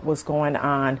nothing what was going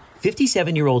on.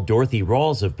 57-year-old Dorothy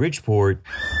Rawls of Bridgeport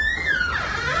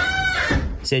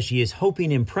says she is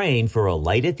hoping and praying for a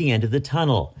light at the end of the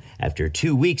tunnel after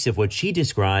 2 weeks of what she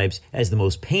describes as the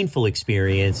most painful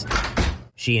experience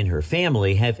she and her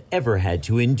family have ever had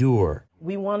to endure.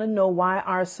 We want to know why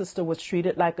our sister was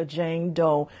treated like a Jane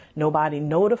Doe. Nobody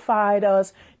notified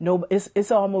us. It's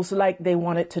almost like they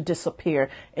wanted to disappear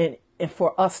and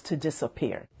for us to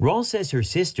disappear. Rawls says her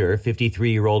sister,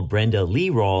 53-year-old Brenda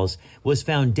Lee Rawls, was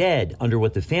found dead under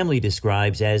what the family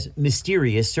describes as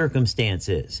mysterious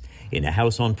circumstances in a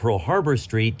house on Pearl Harbor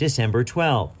Street, December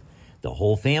 12th. The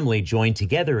whole family joined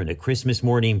together in a Christmas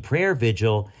morning prayer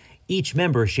vigil, each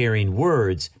member sharing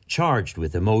words charged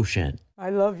with emotion. I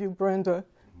love you, Brenda.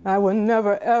 I will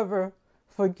never, ever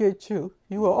forget you.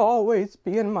 You will always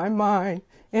be in my mind,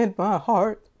 in my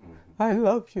heart. I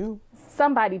love you.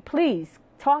 Somebody, please,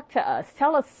 talk to us.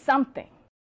 Tell us something.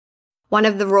 One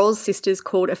of the Rawls sisters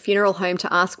called a funeral home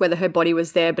to ask whether her body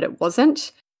was there, but it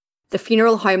wasn't. The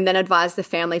funeral home then advised the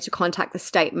family to contact the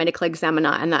state medical examiner,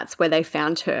 and that's where they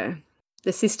found her.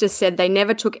 The sisters said they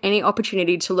never took any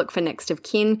opportunity to look for next of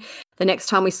kin. The next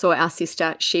time we saw our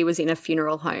sister, she was in a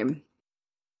funeral home.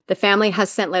 The family has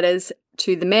sent letters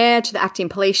to the mayor, to the acting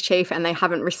police chief, and they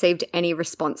haven't received any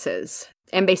responses.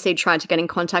 NBC tried to get in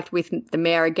contact with the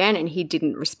mayor again, and he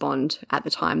didn't respond at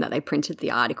the time that they printed the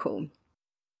article.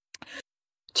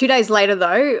 2 days later,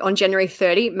 though, on January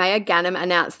 30, Mayor Ganem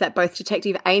announced that both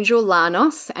Detective Angel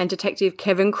Lanos and Detective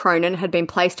Kevin Cronin had been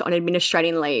placed on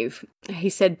administrating leave. He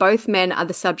said both men are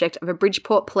the subject of a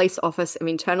Bridgeport Police Office of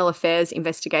Internal Affairs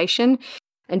investigation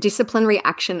and disciplinary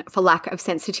action for lack of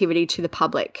sensitivity to the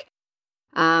public.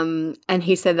 And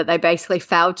he said that they basically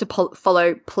failed to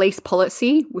follow police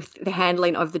policy with the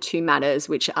handling of the two matters,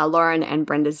 which are Lauren and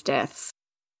Brenda's deaths.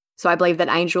 So I believe that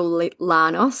Angel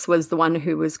Lanos was the one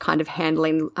who was kind of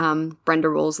handling Brenda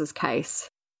Rawls' case.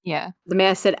 Yeah. The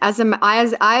mayor said, I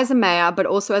as a mayor, but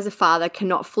also as a father,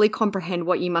 cannot fully comprehend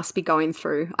what you must be going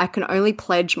through. I can only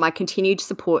pledge my continued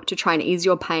support to try and ease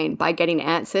your pain by getting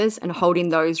answers and holding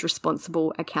those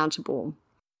responsible accountable.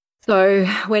 So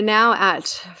we're now at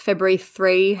February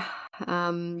 3,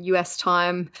 US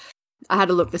time. I had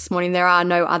a look this morning. There are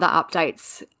no other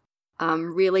updates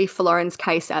really for Lauren's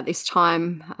case at this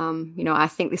time. I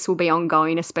think this will be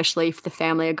ongoing, especially if the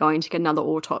family are going to get another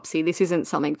autopsy. This isn't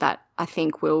something that I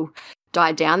think will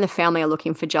die down. The family are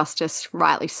looking for justice,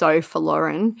 rightly so, for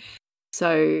Lauren.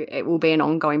 So it will be an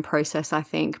ongoing process, I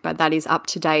think. But that is up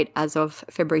to date as of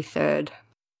February 3rd.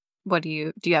 What do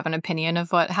you have an opinion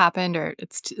of what happened, or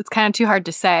it's kind of too hard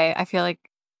to say? I feel like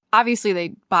obviously they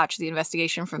botched the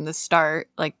investigation from the start.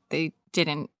 Like, they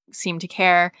didn't seem to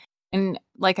care. And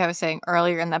like I was saying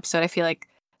earlier in the episode, I feel like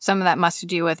some of that must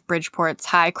do with Bridgeport's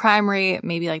high crime rate.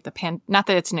 Maybe like not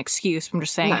that it's an excuse. I'm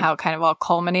just saying how it kind of all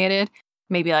culminated.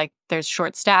 Maybe like there's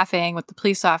short staffing with the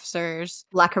police officers,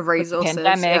 lack of resources,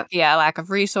 pandemic, lack of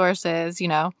resources,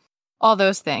 all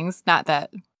those things. Not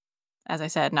that, as I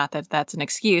said, not that that's an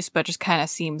excuse, but just kind of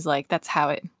seems like that's how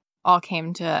it all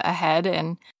came to a head.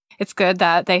 And it's good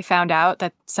that they found out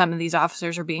that some of these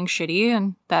officers are being shitty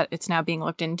and that it's now being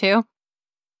looked into.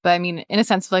 But I mean, in a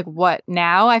sense of like, what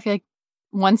now? I feel like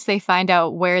once they find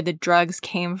out where the drugs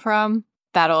came from,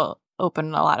 that'll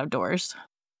open a lot of doors.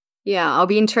 Yeah, I'll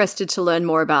be interested to learn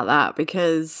more about that,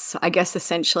 because I guess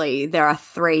essentially there are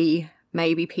 3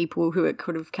 maybe people who it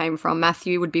could have came from.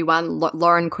 Matthew would be one.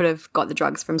 Lauren could have got the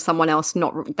drugs from someone else,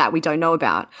 not that we don't know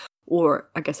about. Or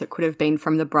I guess it could have been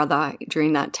from the brother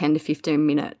during that 10 to 15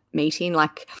 minute meeting.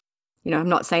 Like, I'm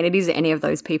not saying it is any of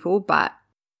those people, but,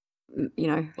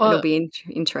 it'll be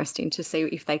interesting to see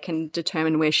if they can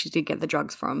determine where she did get the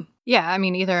drugs from. Yeah, I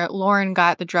mean, either Lauren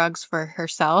got the drugs for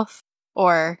herself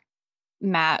or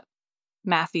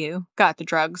Matthew got the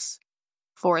drugs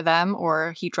for them,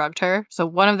 or he drugged her. So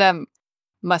one of them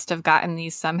must have gotten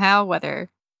these somehow, whether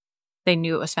they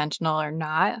knew it was fentanyl or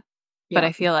not. Yeah. But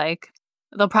I feel like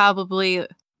they'll probably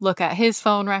look at his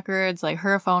phone records, like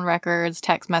her phone records,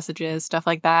 text messages, stuff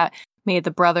like that, made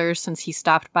the brothers since he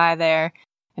stopped by there,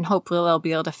 and hopefully they'll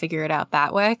be able to figure it out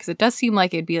that way, because it does seem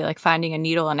like it'd be like finding a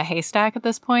needle in a haystack at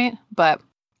this point. But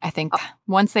I think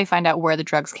once they find out where the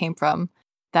drugs came from,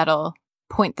 that'll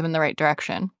point them in the right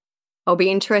direction. I'll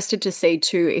be interested to see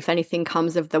too if anything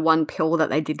comes of the one pill that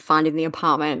they did find in the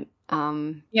apartment.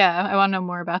 Yeah, I want to know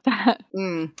more about that.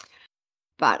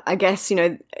 But I guess,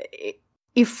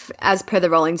 if, as per the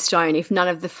Rolling Stone, if none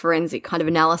of the forensic kind of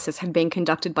analysis had been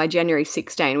conducted by January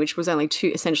 16, which was only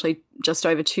essentially just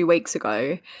over 2 weeks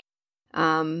ago,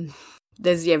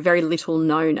 there's very little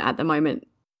known at the moment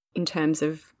in terms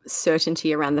of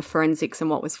certainty around the forensics and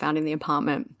what was found in the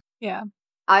apartment. Yeah.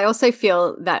 I also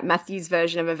feel that Matthew's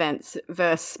version of events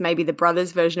versus maybe the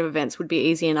brother's version of events would be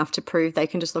easy enough to prove. They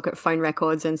can just look at phone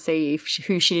records and see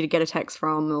who she did get a text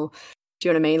from, or do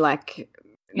you know what I mean? Like,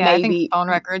 yeah, maybe, I think phone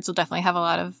records will definitely have a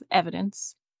lot of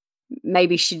evidence.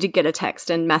 Maybe she did get a text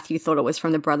and Matthew thought it was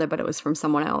from the brother, but it was from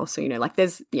someone else. So,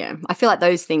 I feel like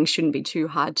those things shouldn't be too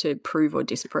hard to prove or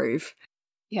disprove.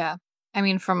 Yeah. I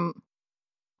mean, from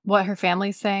what her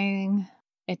family's saying,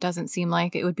 it doesn't seem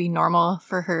like it would be normal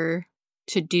for her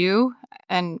to do.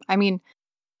 And I mean,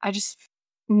 I just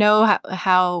know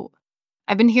how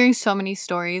I've been hearing so many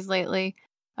stories lately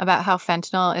about how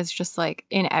fentanyl is just like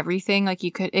in everything. Like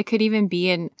it could even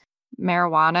be in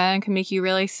marijuana and can make you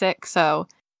really sick. So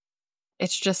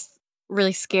it's just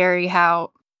really scary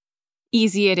how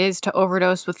easy it is to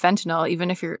overdose with fentanyl,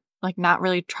 even if you're like not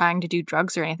really trying to do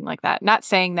drugs or anything like that. Not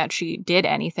saying that she did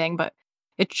anything, but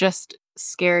it's just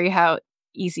scary how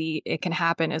easy it can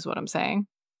happen is what I'm saying.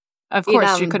 Of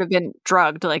course, she could have been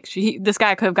drugged. Like this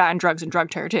guy could have gotten drugs and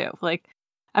drugged her too. Like,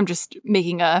 I'm just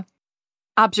making a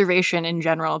observation in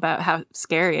general about how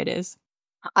scary it is.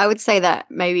 I would say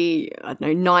that maybe,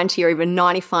 90 or even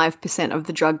 95% of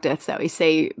the drug deaths that we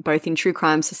see both in True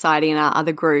Crime Society and our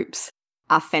other groups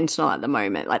are fentanyl at the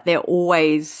moment. Like, they're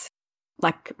always,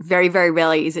 like, very, very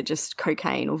rarely is it just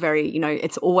cocaine or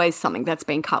it's always something that's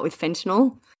been cut with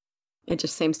fentanyl. It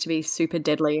just seems to be super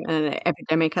deadly and an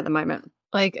epidemic at the moment.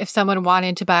 Like, if someone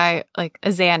wanted to buy, like, a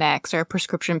Xanax or a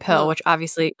prescription pill, which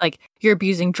obviously, like, you're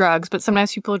abusing drugs, but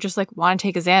sometimes people just, like, want to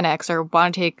take a Xanax or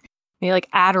want to take, maybe, like,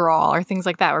 Adderall or things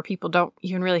like that, where people don't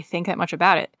even really think that much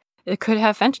about it. It could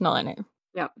have fentanyl in it.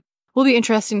 Yeah. Will be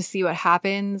interesting to see what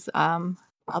happens. I'll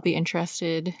be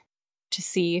interested to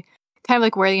see kind of,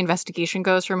 like, where the investigation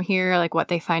goes from here, like, what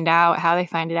they find out, how they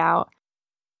find it out.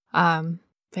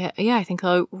 But, yeah, I think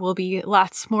there will be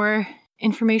lots more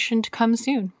information to come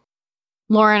soon.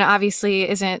 Lauren obviously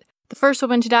isn't the first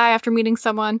woman to die after meeting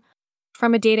someone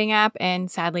from a dating app, and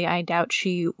sadly, I doubt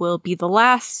she will be the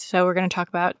last. So we're going to talk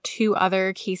about 2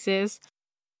 other cases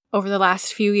over the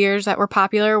last few years that were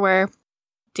popular where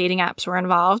dating apps were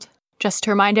involved. Just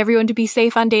to remind everyone to be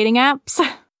safe on dating apps.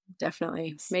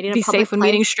 Definitely. Meeting in Be a public safe when place.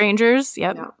 meeting strangers.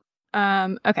 Yep.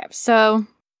 Yeah. Okay, so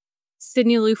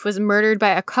Sydney Loofe was murdered by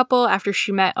a couple after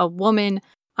she met a woman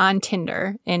on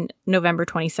Tinder in November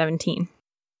 2017.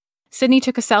 Sydney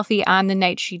took a selfie on the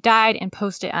night she died and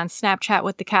posted it on Snapchat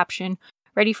with the caption,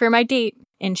 "Ready for my date,"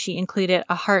 and she included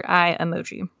a heart eye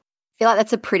emoji. I feel like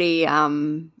that's a pretty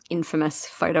infamous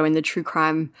photo in the true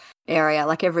crime area.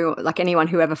 Like anyone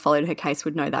who ever followed her case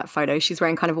would know that photo. She's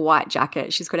wearing kind of a white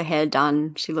jacket. She's got her hair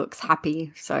done. She looks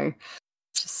happy. So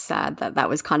it's just sad that that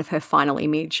was kind of her final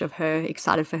image of her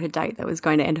excited for her date that was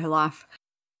going to end her life.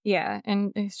 Yeah,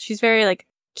 and she's very like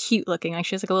cute looking. Like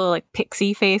she has like a little like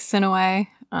pixie face in a way.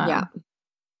 Yeah.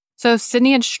 So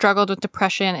Sydney had struggled with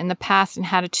depression in the past and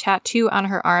had a tattoo on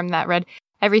her arm that read,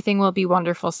 "Everything will be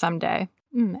wonderful someday."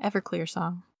 Everclear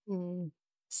song.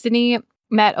 Sydney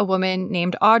met a woman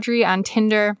named Audrey on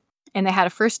Tinder, and they had a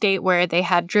first date where they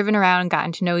had driven around and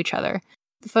gotten to know each other.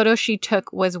 The photo she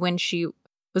took was when she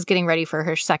was getting ready for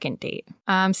her second date.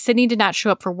 Sydney did not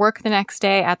show up for work the next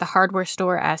day at the hardware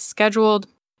store as scheduled.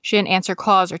 She didn't answer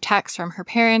calls or texts from her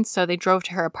parents, so they drove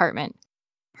to her apartment.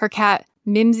 Her cat,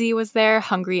 Mimsy, was there,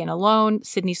 hungry and alone.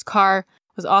 Sydney's car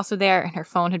was also there, and her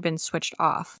phone had been switched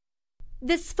off.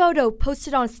 This photo,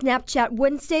 posted on Snapchat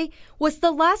Wednesday, was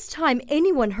the last time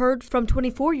anyone heard from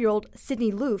 24-year-old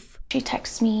Sydney Loofe. She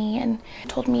texted me and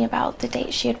told me about the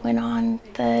date she had went on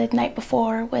the night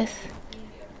before with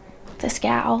this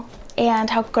gal and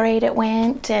how great it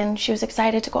went, and she was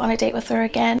excited to go on a date with her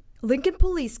again. Lincoln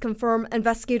police confirm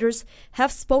investigators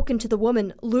have spoken to the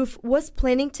woman Loofe was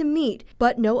planning to meet,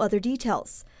 but no other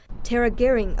details. Tara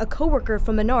Gehring, a coworker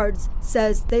from Menards,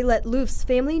 says they let Loofe's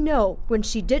family know when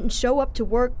she didn't show up to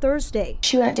work Thursday.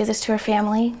 She wouldn't do this to her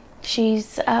family. She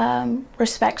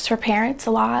respects her parents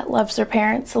a lot, loves her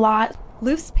parents a lot.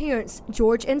 Loofe's parents,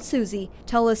 George and Susie,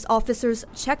 tell us officers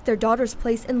checked their daughter's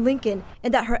place in Lincoln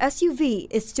and that her SUV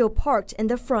is still parked in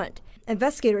the front.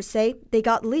 Investigators say they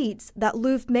got leads that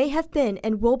Loofe may have been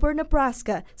in Wilbur,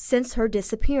 Nebraska since her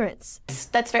disappearance.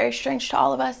 That's very strange to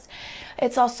all of us.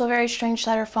 It's also very strange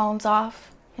that her phone's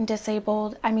off and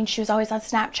disabled. I mean, she was always on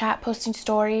Snapchat posting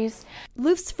stories.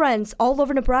 Loofe's friends all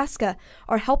over Nebraska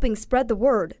are helping spread the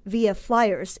word via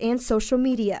flyers and social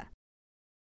media.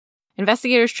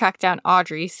 Investigators tracked down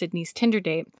Audrey, Sydney's Tinder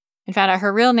date, and found out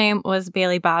her real name was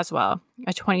Bailey Boswell,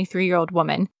 a 23-year-old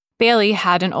woman. Bailey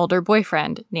had an older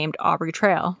boyfriend named Aubrey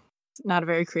Trail. Not a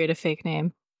very creative fake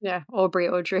name. Yeah, Audrey.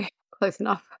 Close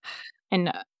enough.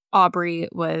 And Aubrey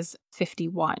was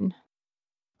 51.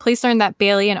 Police learned that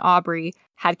Bailey and Aubrey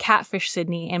had catfished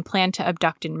Sydney and planned to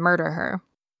abduct and murder her.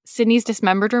 Sydney's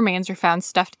dismembered remains were found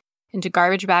stuffed into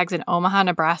garbage bags in Omaha,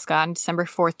 Nebraska on December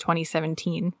 4th,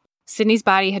 2017. Sydney's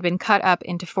body had been cut up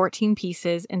into 14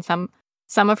 pieces, and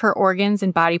some of her organs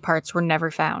and body parts were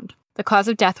never found. The cause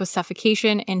of death was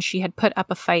suffocation, and she had put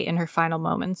up a fight in her final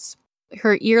moments.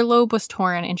 Her earlobe was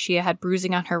torn, and she had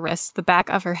bruising on her wrists, the back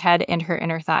of her head, and her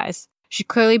inner thighs. She'd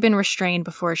clearly been restrained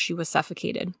before she was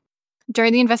suffocated.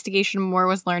 During the investigation, more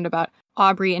was learned about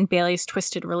Aubrey and Bailey's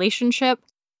twisted relationship.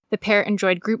 The pair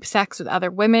enjoyed group sex with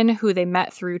other women who they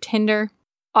met through Tinder.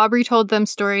 Aubrey told them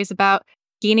stories about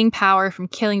gaining power from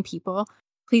killing people.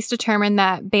 Police determined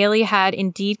that Bailey had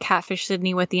indeed catfished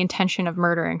Sydney with the intention of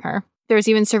murdering her. There was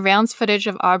even surveillance footage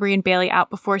of Aubrey and Bailey out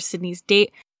before Sydney's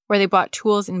date, where they bought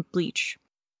tools and bleach.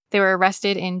 They were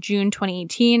arrested in June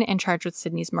 2018 and charged with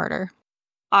Sydney's murder.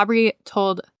 Aubrey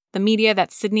told the media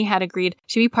that Sydney had agreed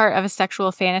to be part of a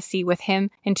sexual fantasy with him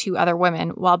and 2 other women,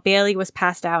 while Bailey was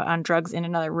passed out on drugs in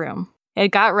another room. It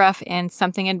got rough, and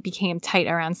something had became tight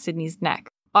around Sydney's neck.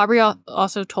 Aubrey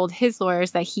also told his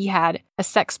lawyers that he had a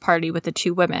sex party with the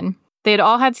 2 women. They had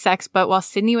all had sex, but while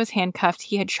Sydney was handcuffed,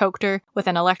 he had choked her with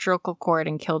an electrical cord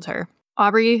and killed her.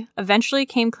 Aubrey eventually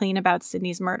came clean about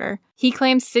Sydney's murder. He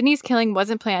claimed Sydney's killing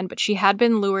wasn't planned, but she had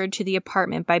been lured to the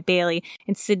apartment by Bailey,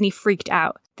 and Sydney freaked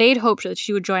out. They'd hoped that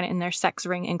she would join in their sex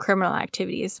ring and criminal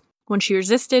activities. When she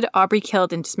resisted, Aubrey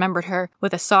killed and dismembered her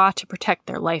with a saw to protect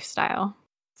their lifestyle.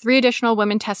 3 additional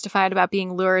women testified about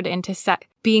being lured into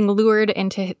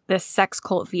this sex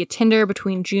cult via Tinder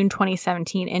between June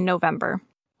 2017 and November.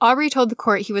 Aubrey told the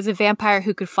court he was a vampire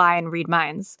who could fly and read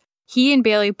minds. He and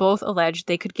Bailey both alleged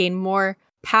they could gain more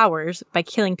powers by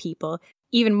killing people,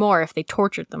 even more if they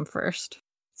tortured them first.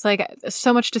 It's like,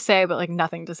 so much to say, but like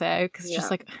nothing to say, because it's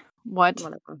just like, what?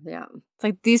 Whatever. Yeah. It's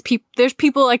like there's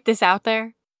people like this out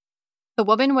there. The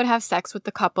woman would have sex with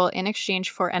the couple in exchange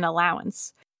for an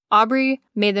allowance. Aubrey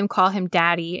made them call him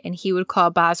Daddy, and he would call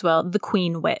Boswell the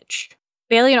Queen Witch.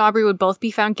 Bailey and Aubrey would both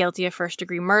be found guilty of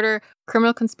first-degree murder,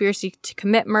 criminal conspiracy to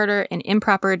commit murder, and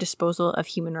improper disposal of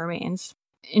human remains.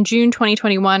 In June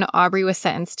 2021, Aubrey was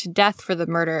sentenced to death for the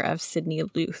murder of Sydney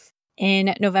Loofe.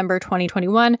 In November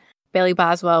 2021, Bailey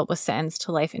Boswell was sentenced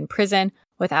to life in prison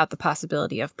without the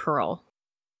possibility of parole.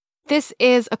 This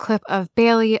is a clip of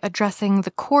Bailey addressing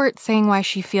the court, saying why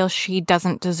she feels she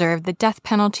doesn't deserve the death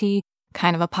penalty,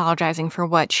 kind of apologizing for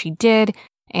what she did,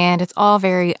 and it's all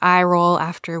very eye roll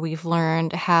after we've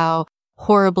learned how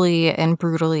horribly and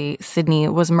brutally Sydney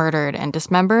was murdered and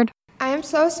dismembered. I am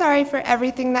so sorry for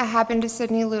everything that happened to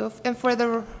Sydney Loofe and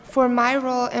for my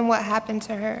role in what happened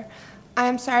to her. I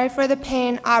am sorry for the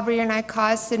pain Aubrey and I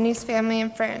caused Sydney's family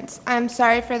and friends. I am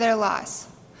sorry for their loss.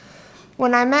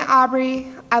 When I met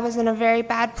Aubrey, I was in a very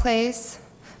bad place.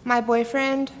 My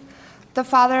boyfriend, the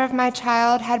father of my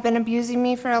child, had been abusing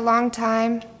me for a long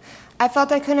time. I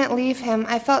felt I couldn't leave him.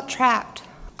 I felt trapped.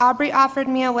 Aubrey offered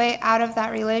me a way out of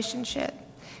that relationship.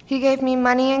 He gave me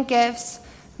money and gifts.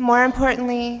 More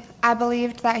importantly, I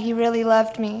believed that he really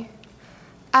loved me.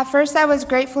 At first, I was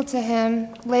grateful to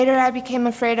him. Later, I became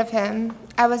afraid of him.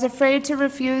 I was afraid to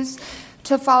refuse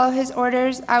to follow his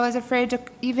orders. I was afraid to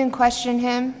even question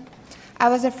him. I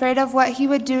was afraid of what he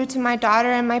would do to my daughter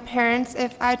and my parents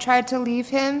if I tried to leave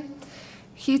him.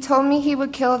 He told me he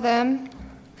would kill them.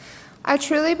 I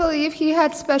truly believe he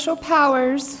had special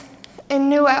powers and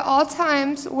knew at all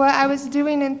times what I was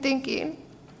doing and thinking.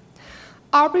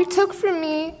 Aubrey took from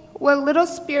me what little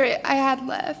spirit I had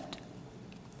left.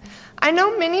 I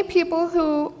know many people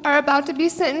who are about to be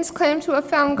sentenced claim to have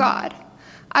found God.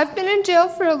 I've been in jail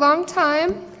for a long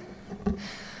time.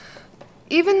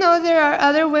 Even though there are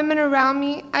other women around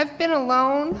me, I've been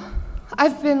alone.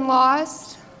 I've been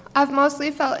lost. I've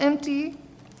mostly felt empty.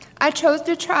 I chose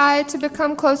to try to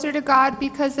become closer to God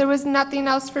because there was nothing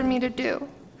else for me to do.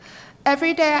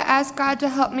 Every day I ask God to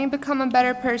help me become a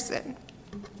better person.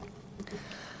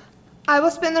 I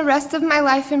will spend the rest of my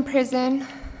life in prison,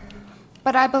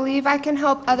 but I believe I can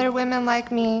help other women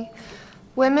like me,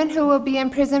 women who will be in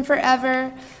prison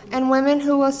forever, and women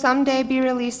who will someday be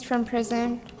released from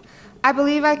prison. I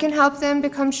believe I can help them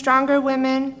become stronger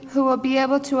women who will be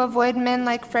able to avoid men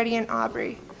like Freddie and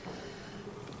Aubrey.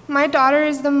 My daughter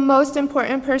is the most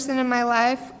important person in my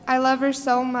life. I love her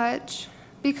so much.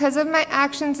 Because of my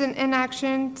actions and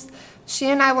inactions, she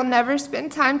and I will never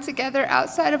spend time together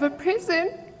outside of a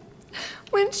prison.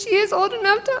 When she is old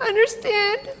enough to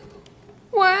understand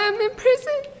why I'm in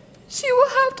prison, she will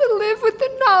have to live with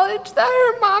the knowledge that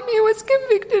her mommy was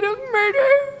convicted of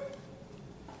murder.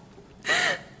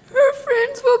 Her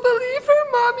friends will believe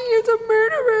her mommy is a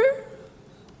murderer.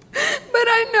 But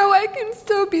I know I can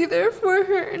still be there for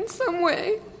her in some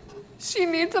way. She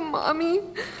needs a mommy,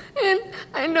 and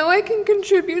I know I can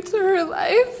contribute to her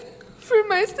life. For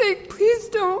my sake, please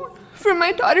don't. For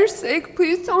my daughter's sake,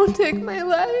 please don't take my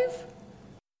life.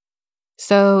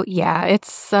 So, yeah,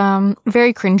 it's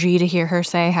very cringy to hear her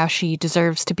say how she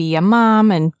deserves to be a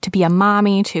mom and to be a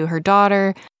mommy to her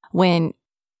daughter when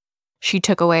she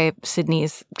took away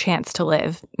Sydney's chance to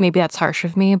live. Maybe that's harsh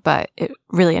of me, but it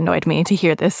really annoyed me to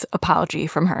hear this apology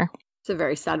from her. It's a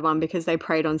very sad one because they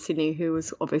preyed on Sydney, who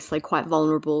was obviously quite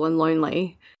vulnerable and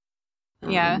lonely.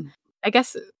 Yeah, I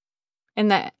guess in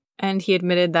that end he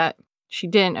admitted that she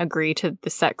didn't agree to the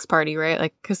sex party, right?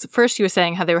 Like, because first he was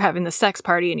saying how they were having the sex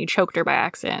party and he choked her by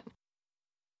accident.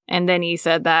 And then he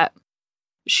said that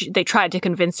they tried to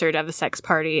convince her to have the sex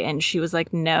party and she was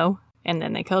like, no. And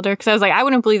then they killed her. Because I was like, I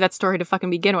wouldn't believe that story to fucking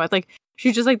begin with. Like,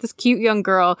 she's just like this cute young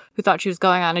girl who thought she was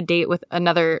going on a date with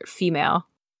another female.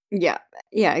 Yeah,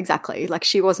 exactly. Like,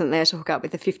 she wasn't there to hook up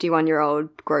with a 51-year-old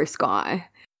gross guy.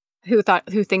 Who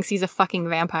thinks he's a fucking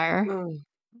vampire.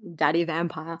 Daddy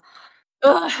vampire.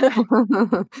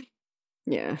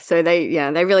 Yeah, so they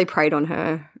really preyed on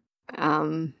her.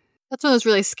 That's one of those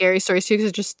really scary stories too, because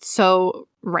it's just so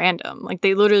random. Like,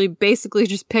 they literally basically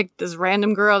just picked this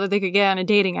random girl that they could get on a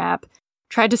dating app,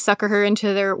 tried to sucker her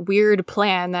into their weird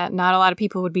plan that not a lot of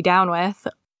people would be down with,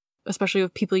 especially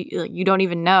with people you don't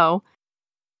even know.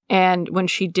 And when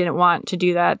she didn't want to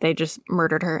do that, they just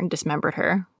murdered her and dismembered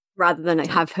her. Rather than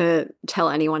have her tell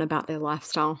anyone about their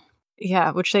lifestyle.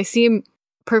 Yeah, which they seem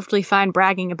perfectly fine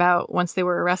bragging about once they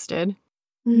were arrested.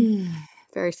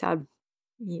 Very sad.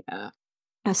 Yeah.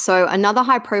 So another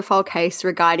high-profile case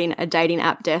regarding a dating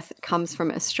app death comes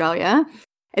from Australia.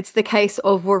 It's the case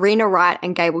of Warriena Wright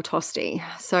and Gable Tosti.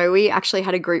 So we actually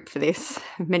had a group for this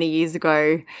many years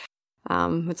ago.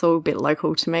 It's all a bit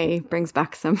local to me. Brings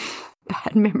back some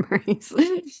bad memories.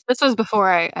 This was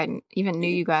before I even knew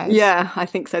you guys. Yeah, I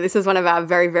think so. This is one of our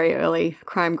very, very early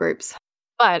crime groups.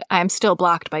 But I'm still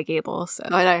blocked by Gable. So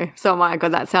I know. So am I.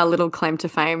 God, that's our little claim to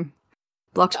fame.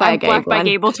 Blocked by Gable. Blocked by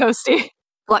Gable Tosti.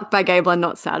 Blocked by Gable and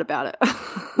not sad about it.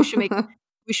 We should make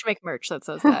We should make merch that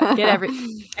says that. Get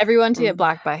everyone to get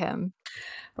blocked by him.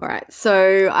 All right.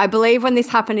 So I believe when this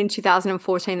happened in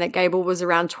 2014 that Gable was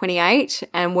around 28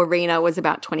 and Warriena was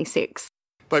about 26.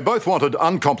 They both wanted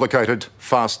uncomplicated,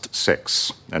 fast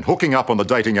sex, and hooking up on the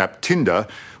dating app Tinder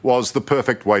was the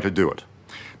perfect way to do it.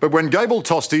 But when Gable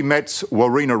Tosti met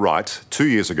Warriena Wright 2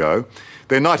 years ago,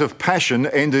 their night of passion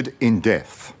ended in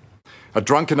death. A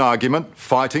drunken argument,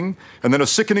 fighting, and then a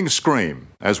sickening scream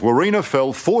as Warriena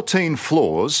fell 14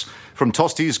 floors from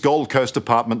Tosti's Gold Coast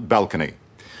apartment balcony.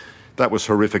 That was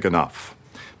horrific enough.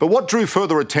 But what drew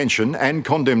further attention and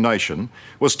condemnation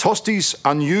was Tosti's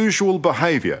unusual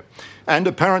behaviour and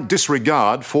apparent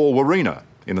disregard for Warriena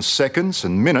in the seconds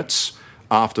and minutes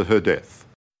after her death.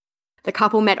 The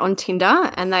couple met on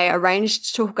Tinder and they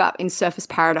arranged to hook up in Surfers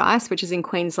Paradise, which is in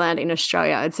Queensland in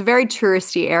Australia. It's a very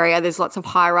touristy area. There's lots of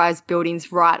high-rise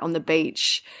buildings right on the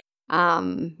beach.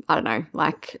 I don't know,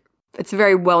 like it's a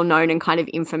very well-known and kind of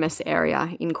infamous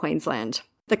area in Queensland.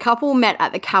 The couple met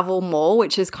at the Cavill Mall,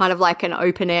 which is kind of like an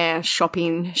open-air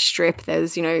shopping strip.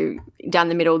 There's, you know, down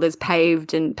the middle there's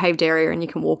paved area and you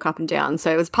can walk up and down.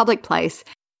 So it was a public place.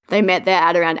 They met there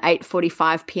at around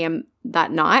 8:45 p.m.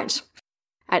 that night.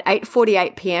 At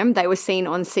 8:48 p.m, they were seen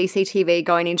on CCTV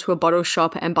going into a bottle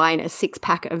shop and buying a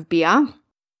 6-pack of beer.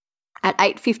 At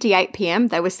 8:58 p.m,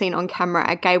 they were seen on camera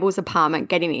at Gable's apartment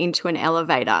getting into an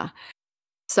elevator.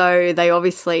 So they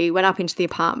obviously went up into the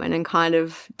apartment and kind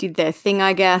of did their thing,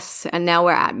 I guess, and now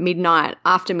we're at midnight,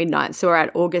 after midnight, so we're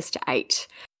at August 8.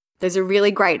 There's a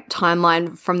really great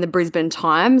timeline from the Brisbane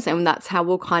Times, and that's how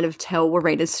we'll kind of tell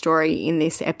Warriena's story in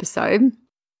this episode.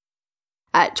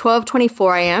 At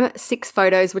 12:24 a.m, 6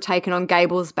 photos were taken on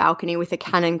Gable's balcony with a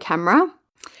Canon camera.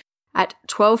 At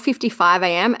 12:55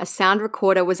 a.m, a sound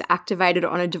recorder was activated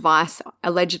on a device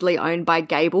allegedly owned by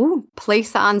Gable.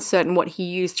 Police are uncertain what he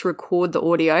used to record the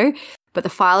audio, but the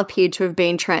file appeared to have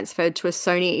been transferred to a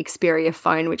Sony Xperia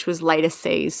phone, which was later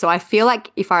seized. So I feel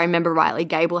like, if I remember rightly,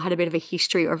 Gable had a bit of a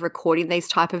history of recording these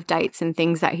type of dates and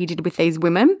things that he did with these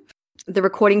women. The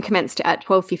recording commenced at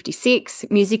 12:56,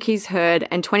 music is heard,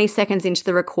 and 20 seconds into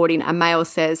the recording, a male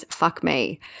says, "Fuck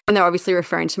me." And they're obviously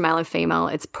referring to male and female.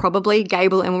 It's probably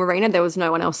Gable and Warriena. There was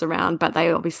no one else around, but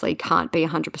they obviously can't be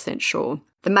 100% sure.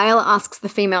 The male asks the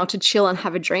female to chill and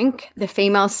have a drink. The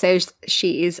female says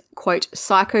she is, quote,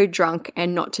 psycho drunk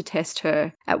and not to test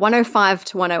her. At 1:05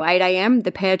 to 1:08 a.m,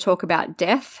 the pair talk about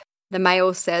death. The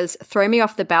male says, "Throw me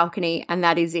off the balcony and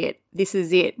that is it. This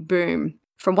is it. Boom."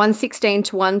 From 1:16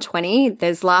 to 1:20,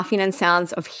 there's laughing and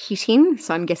sounds of hitting.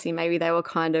 So I'm guessing maybe they were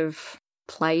kind of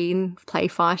play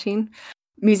fighting.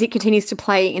 Music continues to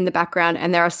play in the background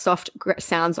and there are soft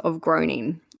sounds of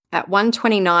groaning. At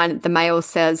 1:29, the male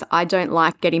says, "I don't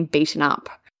like getting beaten up."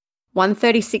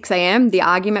 1:36 a.m, the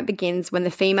argument begins when the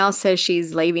female says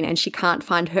she's leaving and she can't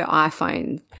find her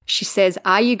iPhone. She says,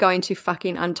 "Are you going to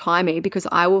fucking untie me because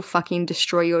I will fucking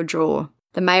destroy your jaw?"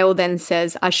 The male then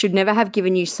says, "I should never have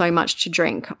given you so much to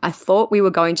drink. I thought we were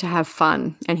going to have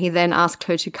fun." And he then asked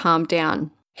her to calm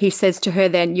down. He says to her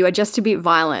then, "You are just a bit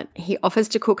violent." He offers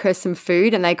to cook her some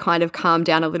food and they kind of calm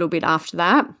down a little bit after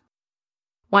that.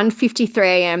 1:53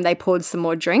 a.m, they poured some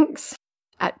more drinks.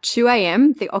 At 2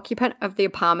 a.m, the occupant of the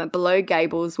apartment below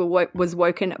Gable's was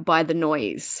woken by the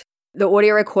noise. The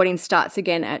audio recording starts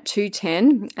again at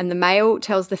 2:10 and the male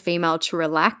tells the female to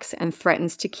relax and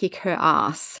threatens to kick her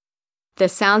ass.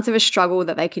 There's sounds of a struggle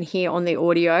that they can hear on the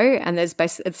audio, and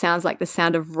it sounds like the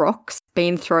sound of rocks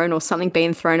being thrown or something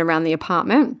being thrown around the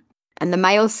apartment. And the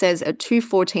male says at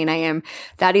 2:14 a.m,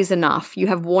 "That is enough. You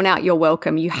have worn out your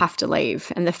welcome. You have to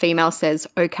leave." And the female says,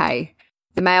 "Okay."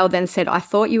 The male then said, "I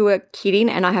thought you were kidding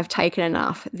and I have taken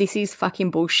enough. This is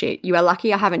fucking bullshit. You are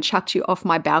lucky I haven't chucked you off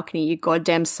my balcony, you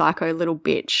goddamn psycho little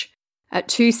bitch." At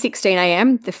 2:16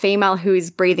 a.m, the female, who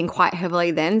is breathing quite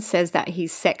heavily then, says that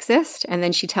he's sexist and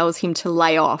then she tells him to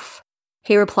lay off.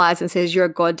 He replies and says, "You're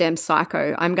a goddamn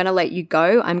psycho. I'm going to let you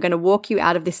go. I'm going to walk you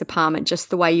out of this apartment just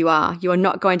the way you are. You are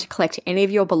not going to collect any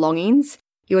of your belongings.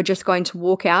 You are just going to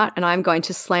walk out and I'm going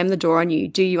to slam the door on you.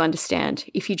 Do you understand?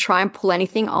 If you try and pull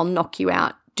anything, I'll knock you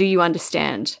out. Do you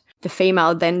understand?" The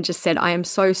female then just said, "I am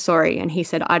so sorry." And he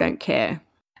said, "I don't care."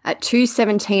 At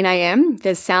 2:17 a.m,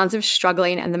 there's sounds of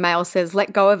struggling and the male says,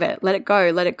 "Let go of it. Let it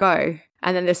go. Let it go."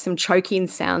 And then there's some choking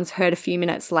sounds heard a few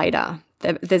minutes later.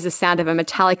 There's a sound of a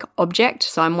metallic object,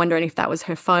 so I'm wondering if that was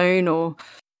her phone or...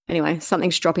 Anyway,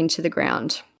 something's dropping to the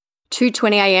ground.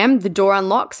 2:20 a.m, the door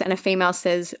unlocks and a female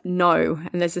says, "No."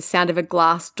 And there's the sound of a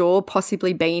glass door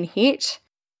possibly being hit.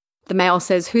 The male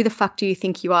says, "Who the fuck do you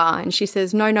think you are?" And she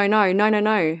says, No.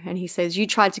 And he says, "You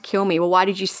tried to kill me. Well, why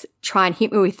did you try and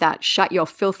hit me with that? Shut your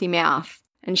filthy mouth."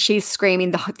 And she's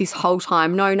screaming this whole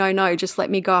time, no, no, no, just let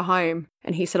me go home.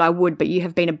 And he said, I would, but you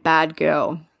have been a bad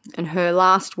girl. And her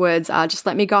last words are, just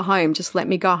let me go home, just let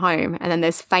me go home. And then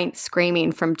there's faint screaming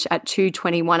at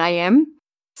 2:21 a.m.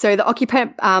 So the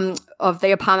occupant of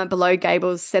the apartment below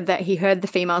Gable's said that he heard the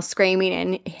female screaming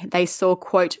and they saw,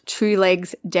 quote, 2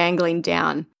 legs dangling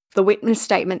down. The witness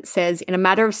statement says, in a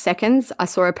matter of seconds, I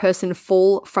saw a person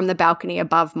fall from the balcony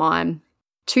above mine.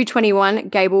 2:21,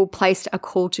 Gable placed a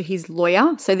call to his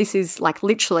lawyer. So this is like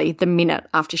literally the minute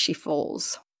after she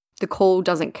falls. The call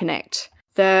doesn't connect.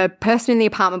 The person in the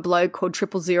apartment below called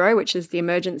 000, which is the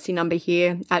emergency number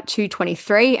here, at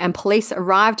 2:23, and police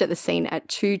arrived at the scene at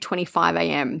 2:25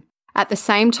 a.m. At the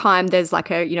same time, there's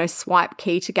like a, swipe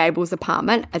key to Gable's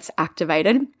apartment. It's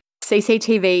activated.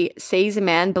 CCTV sees a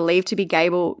man believed to be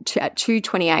Gable at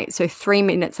 2:28, so 3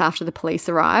 minutes after the police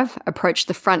arrive, approach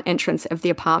the front entrance of the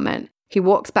apartment. He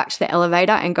walks back to the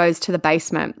elevator and goes to the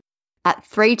basement. At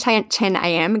 3:10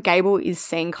 a.m., Gable is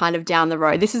seen kind of down the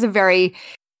road. This is a very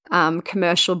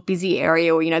commercial, busy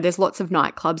area where, there's lots of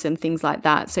nightclubs and things like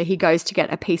that. So he goes to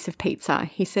get a piece of pizza.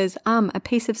 He says, a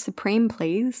piece of Supreme,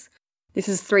 please. This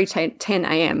is 3:10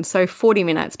 a.m., so 40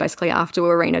 minutes basically after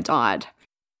Warriena died.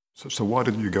 So why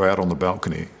didn't you go out on the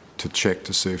balcony to check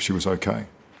to see if she was okay?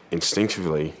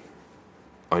 Instinctively,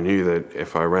 I knew that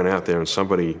if I ran out there and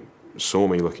somebody saw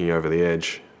me looking over the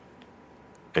edge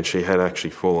and she had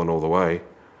actually fallen all the way,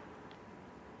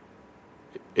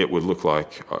 it would look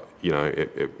like,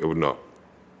 it would not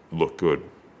look good.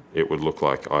 It would look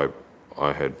like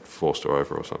I had forced her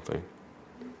over or something.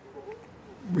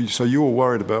 So you were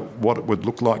worried about what it would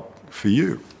look like for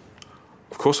you?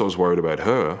 Of course I was worried about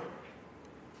her.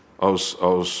 I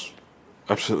was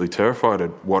absolutely terrified at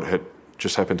what had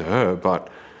just happened to her, but,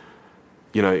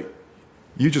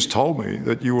 You just told me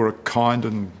that you were a kind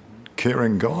and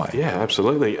caring guy. Yeah,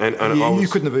 absolutely. And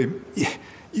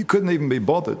you couldn't even be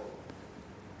bothered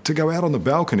to go out on the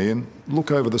balcony and look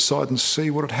over the side and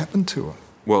see what had happened to her.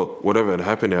 Well, whatever had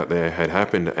happened out there had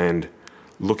happened, and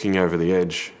looking over the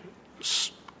edge,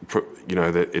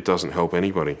 that it doesn't help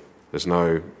anybody. There's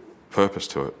no purpose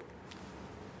to it.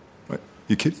 Wait,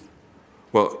 you kidding?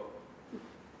 Well,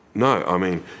 no, I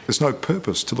mean... There's no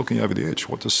purpose to looking over the edge.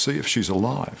 What, to see if she's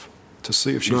alive? To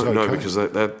see if she's okay? No, because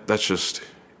that's just,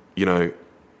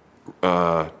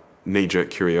 knee-jerk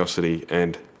curiosity.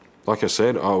 And like I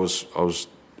said, I was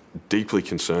deeply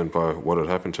concerned by what had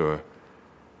happened to her.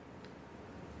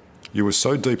 You were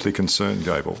so deeply concerned,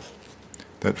 Gable,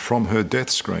 that from her death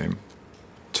scream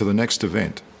to the next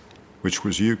event, which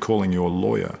was you calling your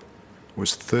lawyer,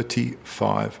 was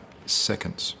 35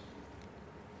 seconds.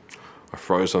 I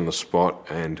froze on the spot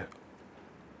and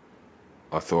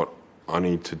I thought, I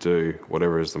need to do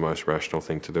whatever is the most rational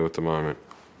thing to do at the moment.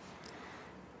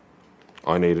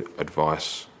 I need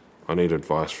advice. I need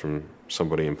advice from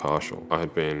somebody impartial. I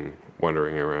had been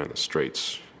wandering around the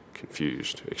streets,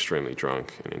 confused, extremely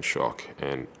drunk and in shock,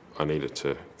 and I needed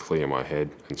to clear my head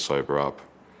and sober up.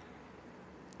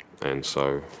 And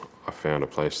so I found a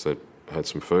place that had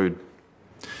some food.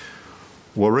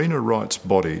 Warriena Wright's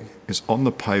body is on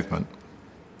the pavement.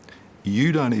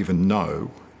 You don't even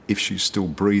know if she's still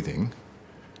breathing,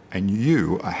 and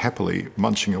you are happily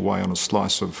munching away on a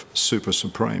slice of Super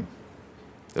Supreme.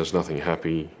 There's nothing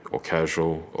happy or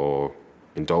casual or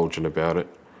indulgent about it.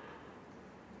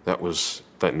 That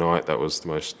night, that was the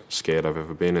most scared I've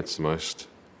ever been. It's the most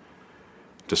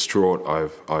distraught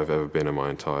I've ever been in my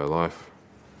entire life.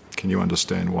 Can you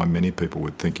understand why many people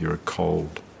would think you're a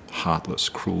cold, heartless,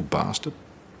 cruel bastard?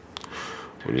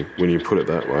 When you put it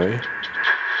that way.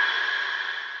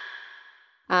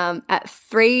 At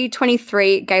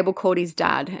 3:23, Gable called his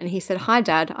dad and he said, "Hi,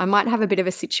 Dad, I might have a bit of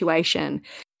a situation.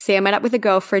 See, I met up with a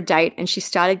girl for a date and she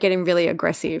started getting really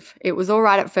aggressive. It was all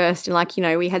right at first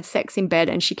and we had sex in bed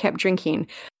and she kept drinking.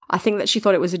 I think that she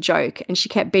thought it was a joke and she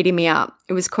kept beating me up.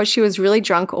 It was because she was really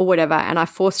drunk or whatever and I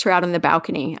forced her out on the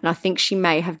balcony and I think she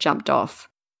may have jumped off."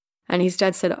 And his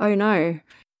dad said, "Oh, no."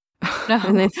 No.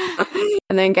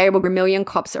 and then Gable, "A million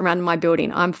cops around my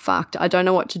building. I'm fucked. I don't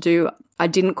know what to do. I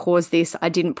didn't cause this. I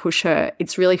didn't push her.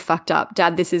 It's really fucked up.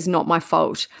 Dad, this is not my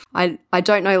fault. I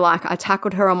don't know, I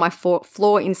tackled her on my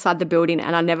floor inside the building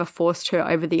and I never forced her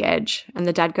over the edge." And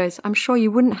the dad goes, "I'm sure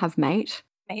you wouldn't have, mate."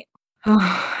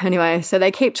 Anyway, so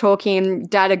they keep talking.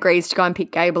 Dad agrees to go and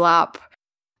pick Gable up.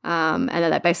 And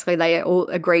then they all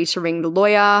agree to ring the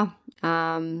lawyer.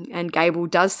 And Gable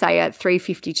does say at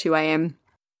 3:52 a.m.,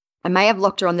 "I may have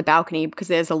locked her on the balcony because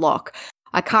there's a lock.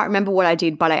 I can't remember what I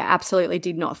did, but I absolutely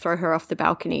did not throw her off the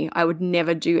balcony. I would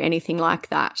never do anything like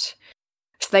that."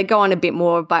 So they go on a bit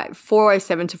more, but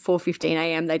 4:07 to 4:15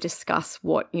 a.m. they discuss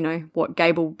what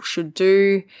Gable should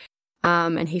do.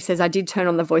 And he says, I did turn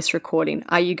on the voice recording.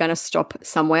 Are you going to stop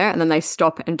somewhere? And then they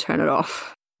stop and turn it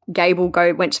off. Gable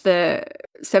went to the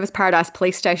Service Paradise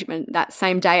police station that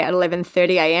same day at 11:30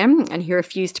 a.m. and he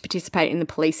refused to participate in the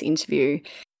police interview.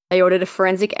 They ordered a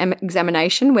forensic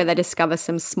examination where they discover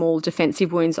some small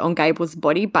defensive wounds on Gable's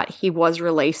body, but he was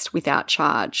released without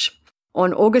charge.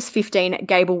 On August 15,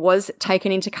 Gable was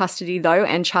taken into custody, though,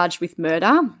 and charged with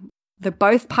murder.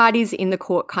 Both parties in the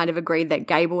court kind of agreed that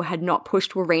Gable had not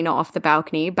pushed Warriena off the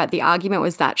balcony, but the argument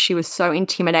was that she was so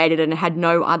intimidated and had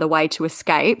no other way to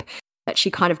escape that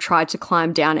she kind of tried to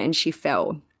climb down and she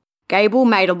fell. Gable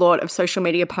made a lot of social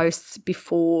media posts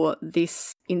before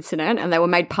this incident, and they were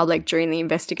made public during the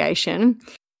investigation.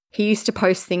 He used to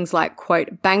post things like,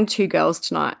 quote, banged 2 girls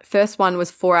tonight. First one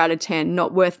was 4 out of 10,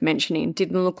 not worth mentioning.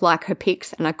 Didn't look like her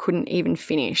pics and I couldn't even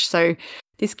finish. So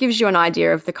this gives you an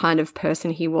idea of the kind of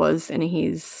person he was and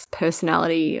his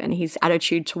personality and his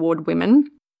attitude toward women.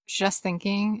 Just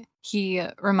thinking, he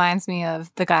reminds me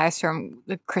of the guys from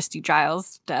the Christy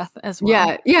Giles death as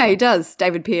well. Yeah, he does.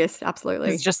 David Pierce,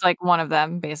 absolutely. He's just like one of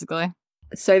them, basically.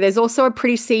 So there's also a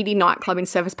pretty seedy nightclub in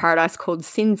Service Paradise called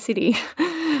Sin City.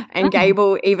 And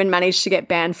Gable even managed to get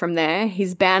banned from there.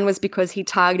 His ban was because he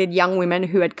targeted young women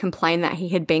who had complained that he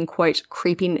had been, quote,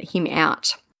 creeping him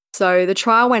out. So the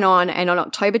trial went on, and on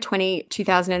October 20,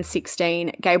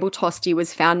 2016, Gable Tosti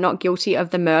was found not guilty of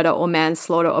the murder or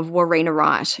manslaughter of Warriena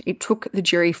Wright. It took the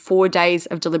jury 4 days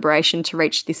of deliberation to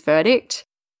reach this verdict.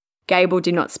 Gable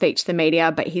did not speak to the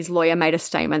media, but his lawyer made a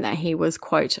statement that he was,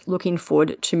 quote, looking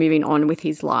forward to moving on with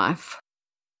his life.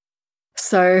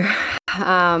 So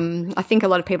I think a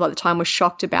lot of people at the time were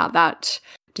shocked about that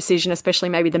decision, especially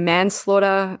maybe the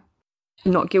manslaughter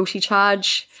not guilty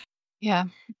charge. Yeah.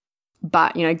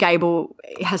 But, you know, Gable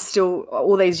has still,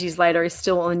 all these years later, is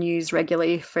still on the news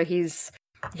regularly for he's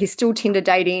still Tinder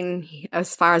dating,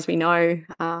 as far as we know.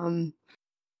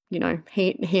 You know,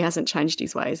 he hasn't changed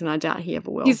his ways, and I doubt he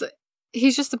ever will.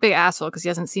 He's just a big asshole because he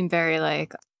doesn't seem very,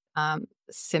 like,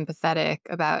 sympathetic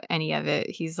about any of it.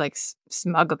 He's, like,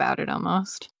 smug about it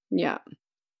almost. Yeah.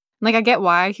 Like, I get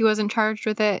why he wasn't charged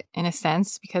with it, in a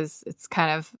sense, because it's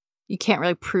kind of, you can't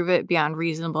really prove it beyond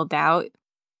reasonable doubt,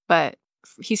 but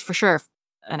he's for sure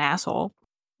an asshole.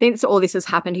 Since all this has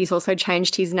happened, he's also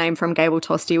changed his name from Gable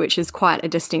Tosti, which is quite a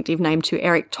distinctive name, to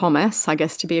Eric Thomas, I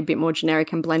guess, to be a bit more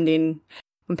generic and blend in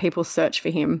when people search for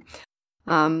him.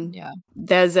 Yeah.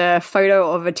 There's a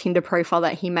photo of a Tinder profile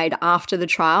that he made after the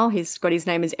trial. He's got his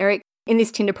name as Eric. In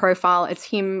this Tinder profile, it's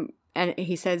him, and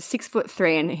he says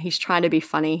 6'3", and he's trying to be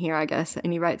funny here, I guess.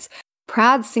 And he writes,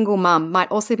 proud single mum,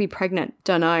 might also be pregnant,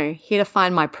 dunno, here to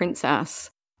find my princess.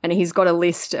 And he's got a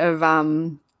list of,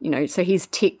 you know, so his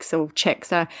ticks or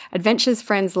checks are adventures,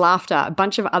 friends, laughter, a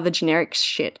bunch of other generic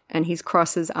shit. And his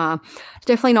crosses are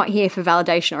definitely not here for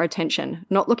validation or attention.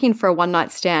 Not looking for a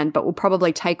one-night stand, but will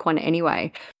probably take one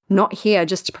anyway. Not here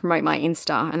just to promote my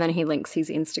Insta. And then he links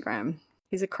his Instagram.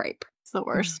 He's a creep. It's the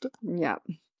worst. Yeah.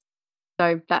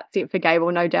 So that's it for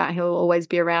Gable. No doubt he'll always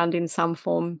be around in some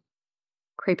form,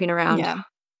 creeping around. Yeah.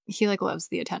 He, like, loves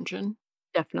the attention.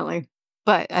 Definitely.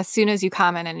 But as soon as you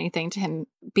comment anything to him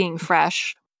being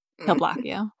fresh, he'll block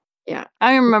you. Yeah. I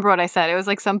don't even remember what I said. It was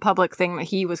like some public thing that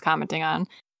he was commenting on.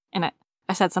 And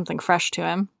I said something fresh to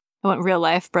him. I went real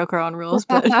life, broke our own rules,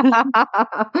 but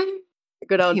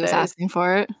good old he was days. asking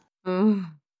for it.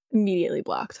 Immediately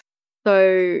blocked.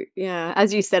 So, yeah,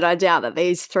 as you said, I doubt that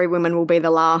these 3 women will be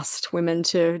the last women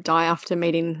to die after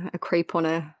meeting a creep on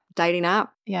a dating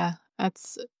app. Yeah.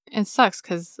 It sucks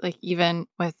because, like, even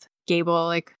with Gable,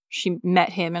 like, she met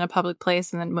him in a public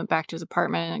place and then went back to his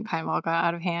apartment and kind of all got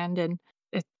out of hand. And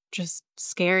it's just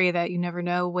scary that you never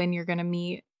know when you're going to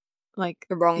meet, like,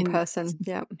 the wrong person.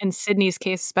 Yeah. In Sydney's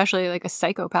case, especially, like, a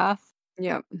psychopath.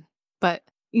 Yeah. But,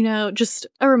 you know, just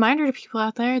a reminder to people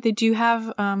out there, they do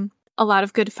have a lot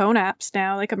of good phone apps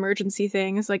now, like emergency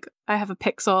things. Like, I have a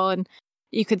Pixel, and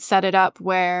you could set it up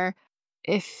where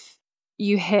if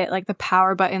you hit, like, the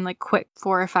power button, like, quick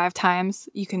 4 or 5 times,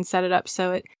 you can set it up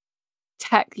so it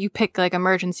you pick, like,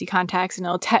 emergency contacts, and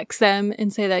it'll text them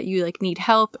and say that you, like, need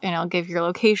help, and it'll give your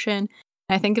location.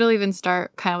 And I think it'll even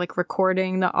start kind of, like,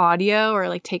 recording the audio or,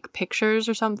 like, take pictures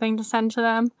or something to send to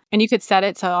them. And you could set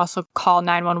it to also call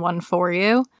 911 for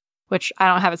you, which I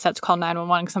don't have it set to call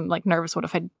 911 because I'm, like, nervous what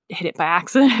if I hit it by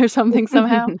accident or something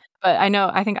somehow. But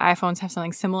I think iPhones have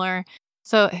something similar.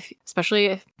 So especially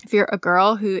if you're a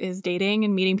girl who is dating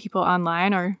and meeting people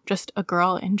online, or just a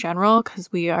girl in general,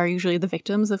 because we are usually the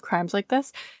victims of crimes like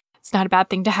this, it's not a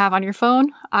bad thing to have on your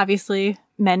phone. Obviously,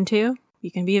 men too. You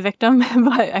can be a victim,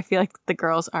 but I feel like the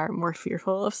girls are more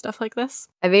fearful of stuff like this.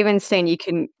 I've even seen you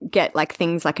can get, like,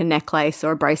 things like a necklace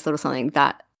or a bracelet or something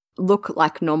that look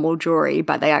like normal jewelry,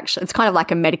 but it's kind of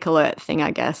like a medical alert thing,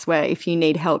 I guess, where if you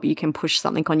need help, you can push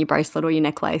something on your bracelet or your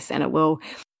necklace and it will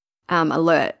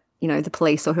alert, the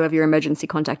police or whoever your emergency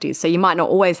contact is. So you might not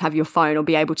always have your phone or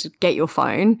be able to get your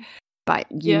phone, but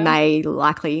you may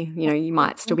likely, you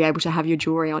might still be able to have your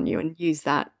jewelry on you and use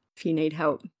that if you need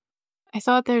help. I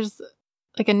saw that there's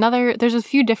there's a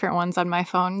few different ones on my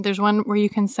phone. There's one where you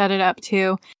can set it up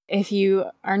to if you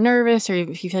are nervous or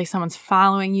if you feel like someone's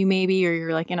following you maybe, or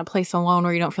you're like in a place alone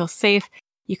where you don't feel safe,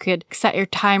 you could set your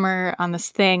timer on this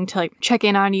thing to like check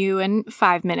in on you in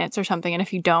 5 minutes or something. And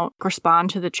if you don't respond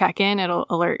to the check-in, it'll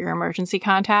alert your emergency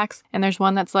contacts. And there's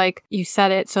one that's like you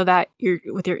set it so that you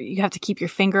have to keep your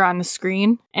finger on the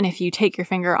screen. And if you take your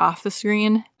finger off the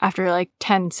screen after like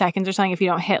 10 seconds or something, if you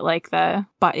don't hit like the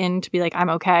button to be like, I'm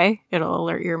okay, it'll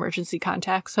alert your emergency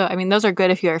contacts. So, I mean, those are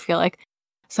good if you ever feel like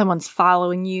someone's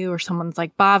following you or someone's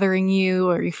like bothering you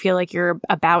or you feel like you're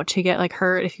about to get like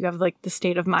hurt, if you have like the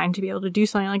state of mind to be able to do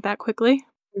something like that quickly.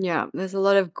 Yeah, there's a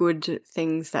lot of good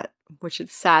things which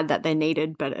it's sad that they're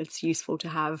needed, but it's useful to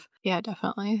have. Yeah,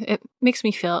 definitely. It makes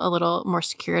me feel a little more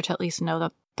secure to at least know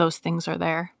that those things are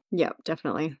there. Yeah,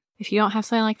 definitely. If you don't have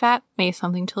something like that, maybe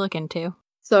something to look into.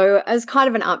 So as kind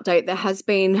of an update, there has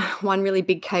been one really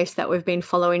big case that we've been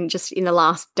following just in the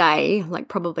last day, like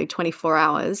probably 24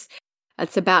 hours.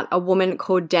 It's about a woman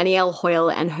called Danielle Hoyle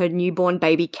and her newborn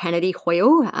baby, Kennedy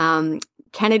Hoyle.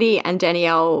 Kennedy and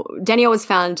Danielle was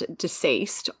found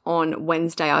deceased on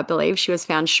Wednesday, I believe. She was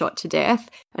found shot to death.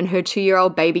 And her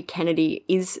 2-year-old baby, Kennedy,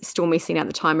 is still missing at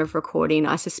the time of recording.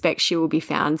 I suspect she will be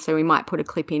found, so we might put a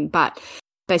clip in. But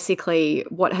basically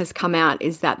what has come out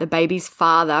is that the baby's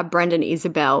father, Brendan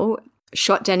Isabel,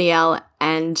 shot Danielle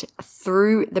and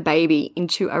threw the baby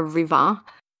into a river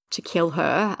to kill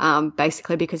her,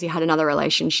 basically because he had another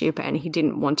relationship and he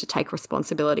didn't want to take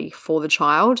responsibility for the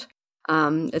child.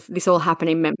 This all happened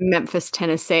in Memphis,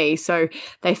 Tennessee. So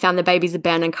they found the baby's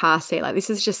abandoned car seat. Like, this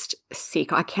is just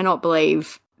sick. I cannot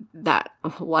believe that.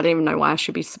 Well, I don't even know why I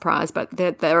should be surprised, but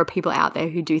there are people out there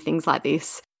who do things like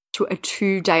this to a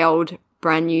 2-day-old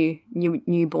brand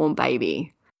newborn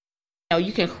baby.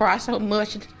 You can cry so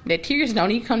much that tears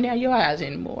don't even come down your eyes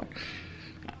anymore.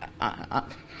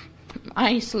 I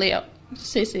ain't slept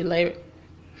since 11.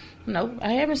 No,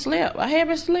 I haven't slept.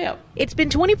 It's been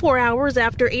 24 hours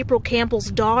after April Campbell's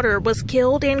daughter was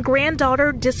killed and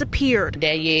granddaughter disappeared.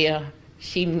 Danielle,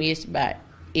 she missed by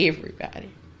everybody.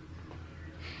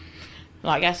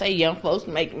 Like I say, young folks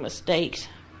make mistakes,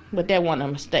 but that wasn't a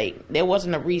mistake. There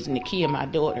wasn't a reason to kill my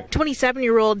daughter.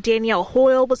 27-year-old Danielle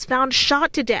Hoyle was found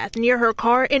shot to death near her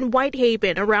car in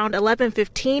Whitehaven around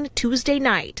 11:15 Tuesday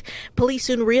night. Police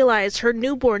soon realized her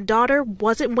newborn daughter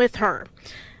wasn't with her.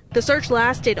 The search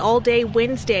lasted all day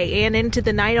Wednesday and into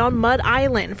the night on Mud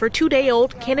Island for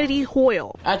 2-day-old Kennedy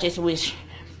Hoyle. I just wish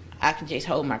I could just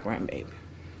hold my grandbaby.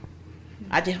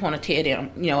 I just want to tell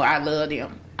them, I love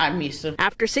them. I miss them.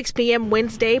 After 6 p.m.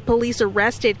 Wednesday, police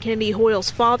arrested Kennedy Hoyle's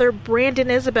father,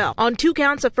 Brandon Isabel, on 2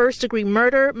 counts of first-degree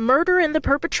murder, murder in the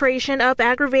perpetration of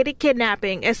aggravated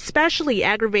kidnapping, especially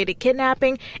aggravated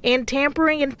kidnapping, and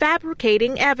tampering and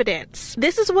fabricating evidence.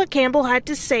 This is what Campbell had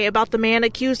to say about the man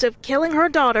accused of killing her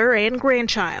daughter and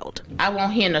grandchild. I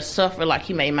want him to suffer like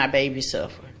he made my baby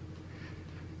suffer.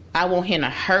 I want him to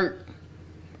hurt.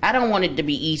 I don't want it to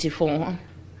be easy for him.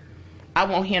 I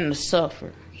want him to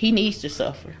suffer. He needs to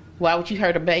suffer. Why would you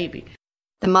hurt a baby?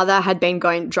 The mother had been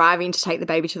driving to take the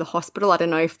baby to the hospital. I don't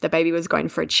know if the baby was going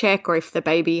for a check or if the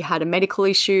baby had a medical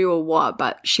issue or what,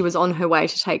 but she was on her way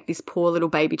to take this poor little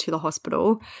baby to the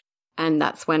hospital. And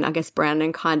that's when, I guess,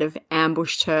 Brandon kind of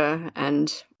ambushed her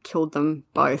and killed them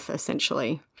both,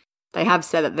 essentially. They have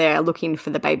said that they're looking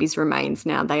for the baby's remains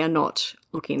now. They are not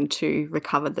looking to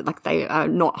recover they are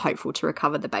not hopeful to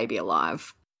recover the baby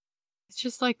alive. It's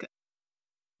just like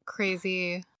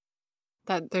crazy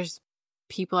that there's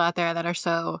people out there that are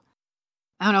so,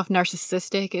 I don't know if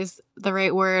narcissistic is the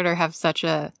right word, or have such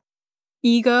a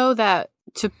ego that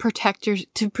to protect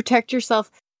yourself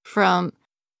from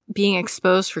being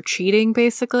exposed for cheating,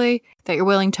 basically, that you're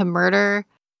willing to murder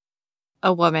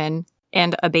a woman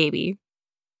and a baby.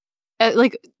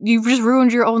 Like, you've just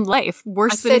ruined your own life.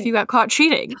 Worse than if you got caught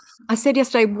cheating. I said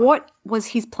yesterday, what was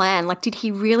his plan? Like, did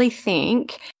he really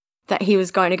think that he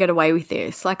was going to get away with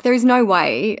this? Like, there is no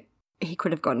way he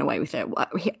could have gotten away with it.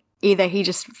 Either he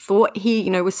just thought he,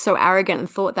 was so arrogant and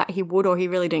thought that he would, or he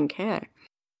really didn't care.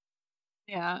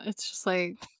 Yeah, it's just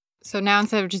like, so now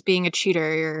instead of just being a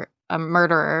cheater, you're a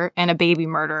murderer and a baby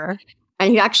murderer. And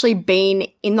he'd actually been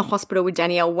in the hospital with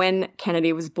Danielle when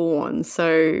Kennedy was born.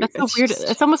 So that's the weirdest.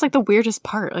 It's almost like the weirdest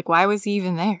part. Like, why was he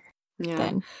even there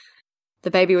then?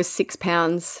 The baby was 6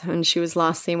 pounds and she was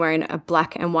last seen wearing a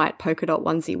black and white polka dot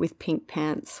onesie with pink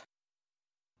pants.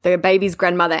 The baby's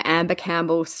grandmother, Amber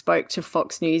Campbell, spoke to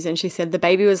Fox News and she said, "The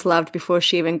baby was loved before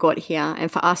she even got here,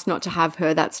 and for us not to have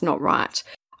her, that's not right.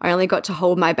 I only got to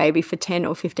hold my baby for 10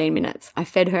 or 15 minutes. I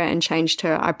fed her and changed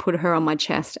her. I put her on my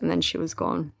chest and then she was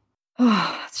gone."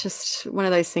 Oh, it's just one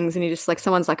of those things, and you just like,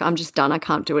 someone's like, "I'm just done. I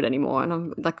can't do it anymore." And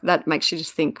I'm like, that makes you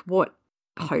just think, what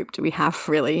hope do we have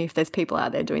really if there's people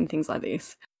out there doing things like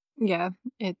this? Yeah,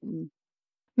 it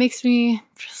makes me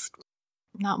just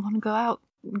not want to go out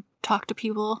and talk to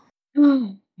people.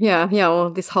 Yeah, well,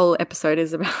 this whole episode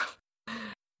is about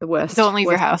the worst. Don't leave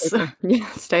your house. Yeah,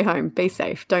 stay home, be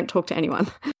safe, don't talk to anyone.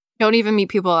 Don't even meet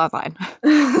people online.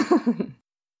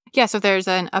 Yeah, so if there's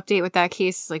an update with that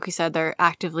case, like we said, they're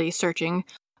actively searching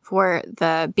for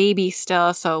the baby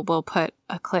still, so we'll put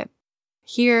a clip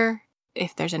here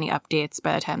if there's any updates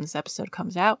by the time this episode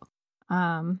comes out.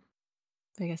 I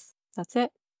guess that's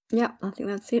it. Yeah, I think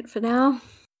that's it for now.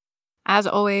 As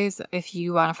always, if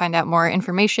you want to find out more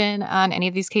information on any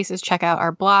of these cases, check out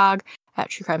our blog at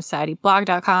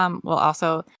truecrimesocietyblog.com.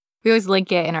 We always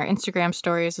link it in our Instagram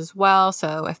stories as well,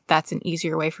 so if that's an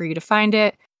easier way for you to find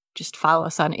it, just follow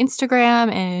us on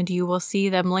Instagram and you will see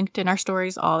them linked in our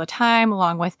stories all the time,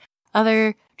 along with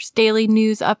other just daily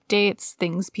news updates,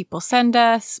 things people send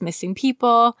us, missing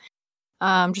people.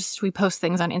 We post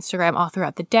things on Instagram all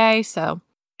throughout the day. So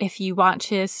if you want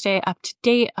to stay up to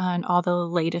date on all the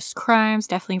latest crimes,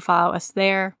 definitely follow us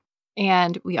there.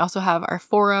 And we also have our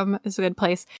forum is a good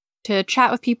place to chat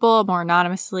with people more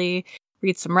anonymously,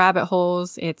 read some rabbit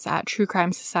holes. It's at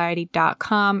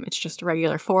truecrimesociety.com. It's just a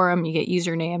regular forum. You get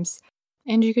usernames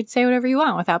and you could say whatever you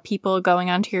want without people going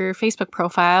onto your Facebook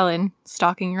profile and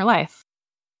stalking your life.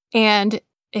 And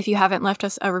if you haven't left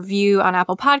us a review on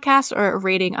Apple Podcasts or a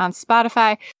rating on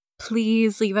Spotify,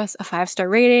 please leave us a 5-star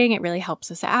rating. It really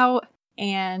helps us out.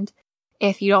 And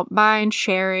if you don't mind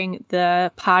sharing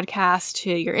the podcast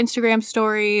to your Instagram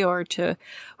story or to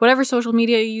whatever social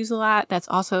media you use a lot, that's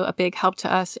also a big help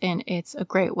to us. And it's a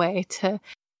great way to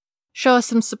show us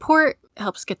some support,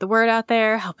 help us get the word out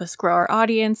there, help us grow our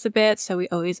audience a bit. So we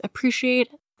always appreciate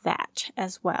that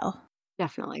as well.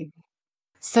 Definitely.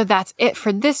 So that's it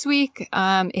for this week.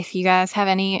 If you guys have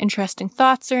any interesting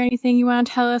thoughts or anything you want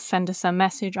to tell us, send us a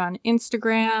message on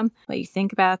Instagram, what you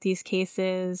think about these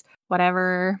cases,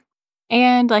 whatever.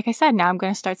 And like I said, now I'm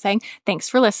going to start saying thanks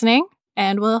for listening,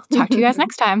 and we'll talk to you guys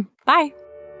next time. Bye.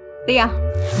 See ya.